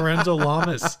us is Lorenzo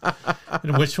Lamas?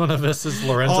 And which one of us is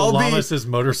Lorenzo Lamas'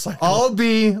 motorcycle? I'll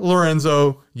be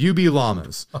Lorenzo. You be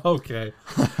Lamas. Okay.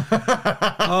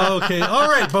 Okay. All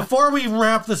right. Before we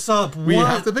wrap this up, we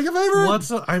have to pick a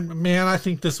favorite. I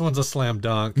think this one's a slam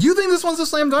dunk. You think this one's a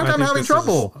slam dunk? I'm having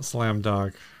trouble. A slam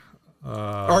dunk.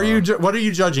 What are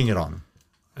you judging it on?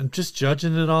 I'm just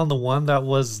judging it on the one that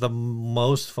was the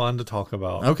most fun to talk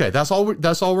about. Okay, that's all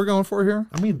we're going for here?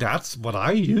 That's what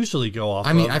I usually go off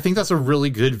of. I think that's a really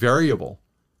good variable.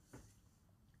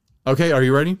 Okay, are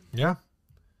you ready? Yeah.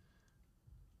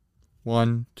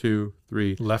 1, 2,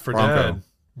 3. Left 4 Bronco. Dead.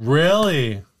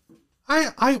 Really?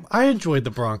 I enjoyed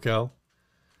the Bronco.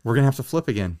 We're going to have to flip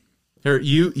again. Here,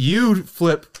 you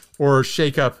flip or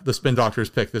shake up the Spin Doctor's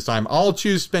pick this time. I'll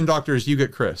choose Spin Doctors, you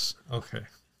get Chris. Okay.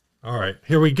 All right,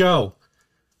 here we go.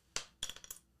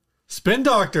 Spin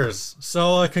Doctors.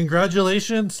 So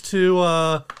congratulations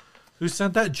to who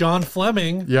sent that? John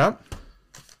Fleming. Yep.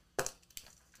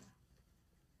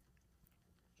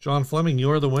 John Fleming,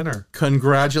 you are the winner.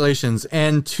 Congratulations.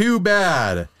 And too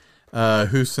bad.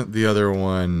 Who sent the other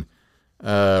one?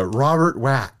 Robert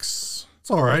Wax.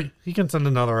 It's all right. He can send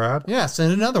another ad. Yeah,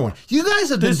 send another one. You guys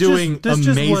have been doing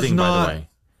amazing, by the way.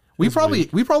 We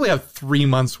probably have 3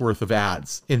 months worth of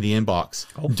ads in the inbox.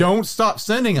 Oh. Don't stop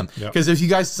sending them, because if you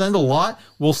guys send a lot,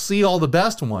 we'll see all the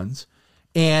best ones,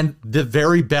 and the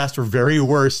very best or very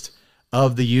worst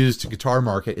of the used guitar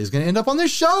market is going to end up on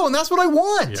this show, and that's what I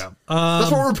want. Yeah,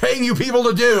 that's what we're paying you people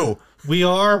to do. We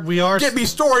are. Get me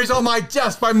stories on my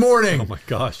desk by morning. Oh my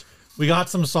gosh, we got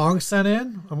some songs sent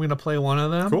in. I'm going to play one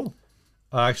of them. Cool.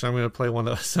 Actually, I'm going to play one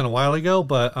that was sent a while ago,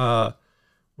 but.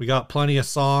 We got plenty of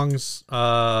songs,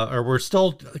 or we're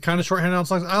still kind of shorthanded on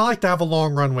songs. I like to have a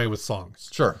long runway with songs.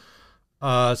 Sure.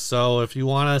 So if you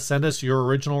want to send us your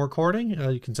original recording,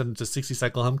 you can send it to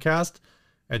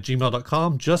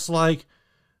 60cyclehumcast@gmail.com, just like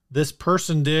this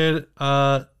person did.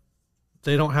 They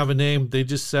don't have a name. They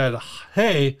just said,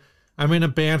 hey, I'm in a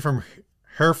band from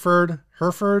Hereford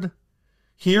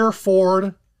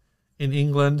in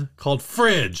England called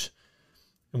Fridge.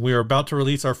 And we are about to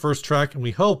release our first track, and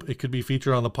we hope it could be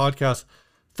featured on the podcast.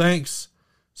 Thanks.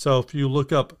 So if you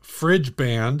look up Fridge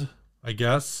Band, I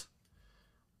guess,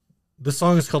 this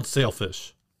song is called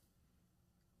Sailfish.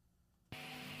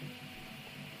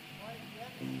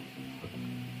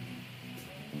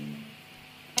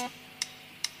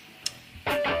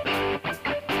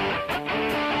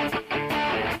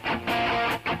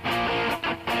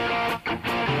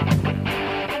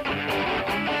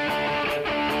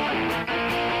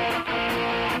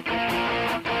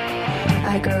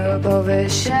 I grew up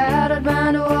overshadowed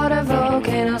by the waterfall.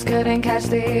 volcanoes couldn't catch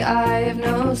the eye of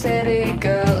no city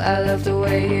girl. I love the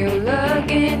way you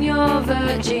look in your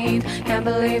Virgin. Can't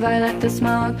believe I let the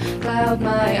smog cloud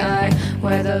my eye.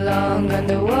 Where the long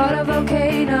underwater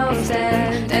volcanoes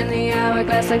end, and the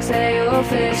hourglass like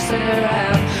sailfish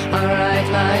surround. I'll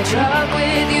ride my truck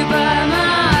with you by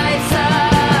my side.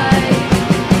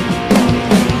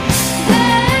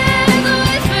 There's a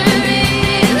whispering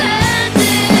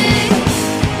Atlantic,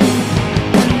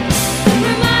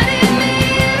 reminding me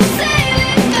of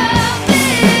sailing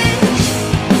goldfish.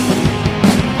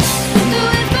 The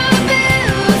whisper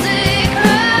builds it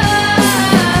cries,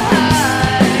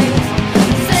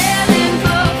 sailing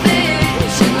for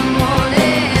fish in the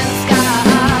morning sky.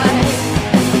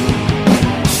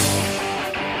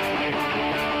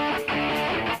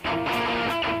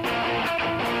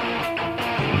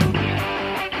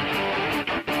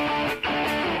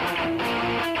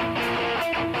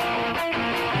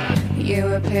 You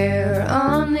appear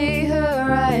on the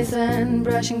horizon,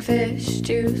 brushing fish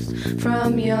juice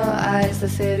from your eyes. The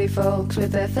city folks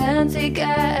with their fancy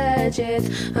gadgets,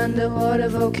 underwater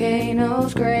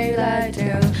volcanoes, gray light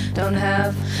tune. Don't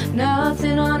have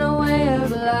nothing on a way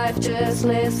of life, just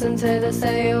listen to the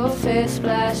sailfish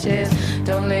splashes.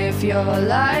 Don't live your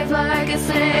life like a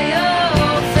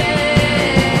sailfish.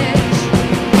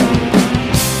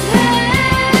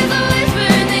 There's a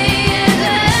whisper in the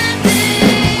Atlantic,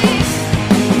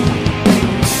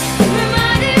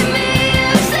 reminding me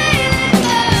of sailing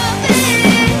goldfish.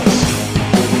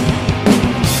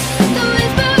 The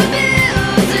whisper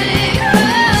builds it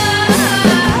cries,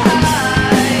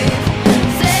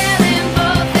 sailing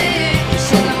for fish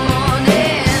in the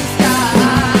morning sky.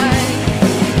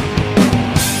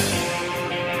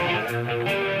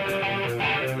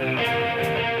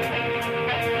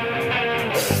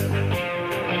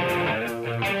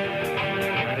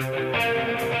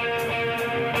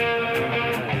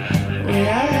 We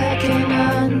are looking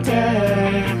under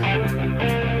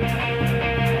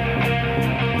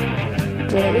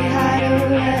glory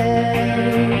hideaway.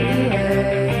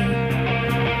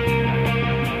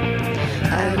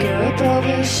 I grew up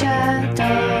overshadowed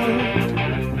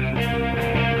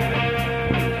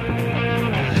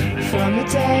from the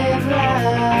day of light,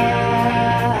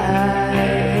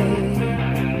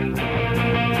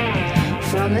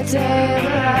 from the day of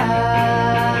light,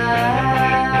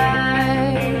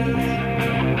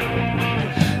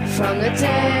 from the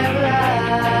day of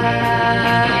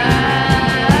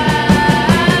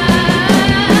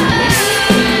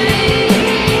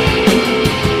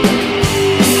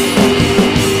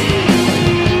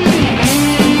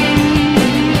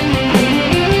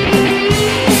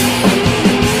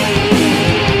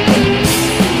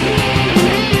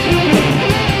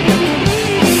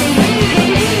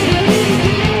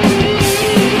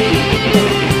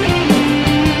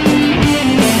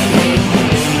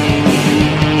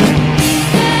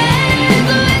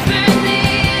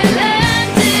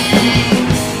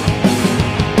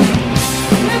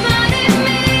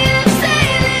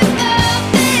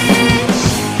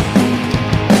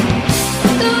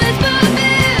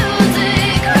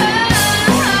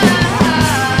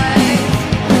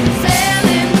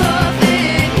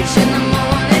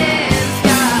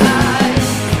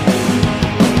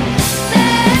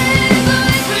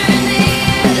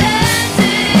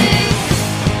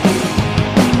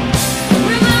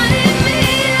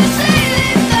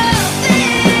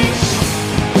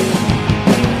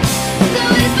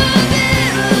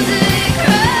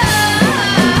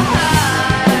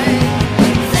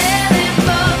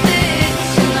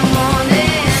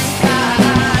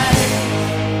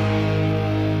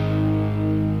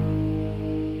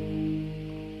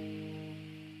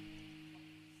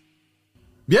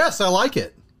Yes, I like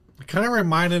it. It kind of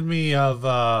reminded me of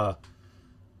a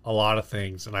lot of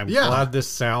things, and I'm glad this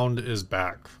sound is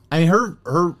back. I mean, her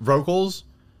vocals,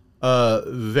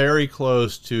 very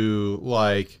close to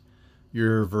like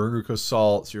your Veruca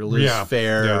Salts, your Liz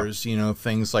Phair's, you know,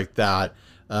 things like that.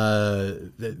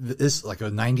 This like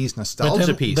a 90s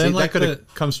nostalgia piece. That could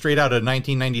have come straight out of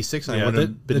 1996, and I wouldn't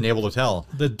have been able to tell.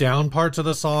 The down parts of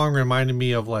the song reminded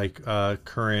me of like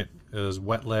Current is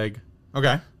Wet Leg.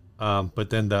 Okay. But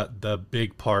then the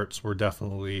big parts were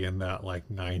definitely in that like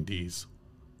 90s.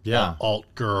 Yeah. Alt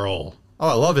girl. Oh,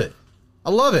 I love it.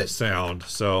 I love it. Sound.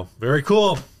 So very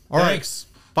cool. All right.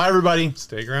 Bye, everybody.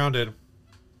 Stay grounded.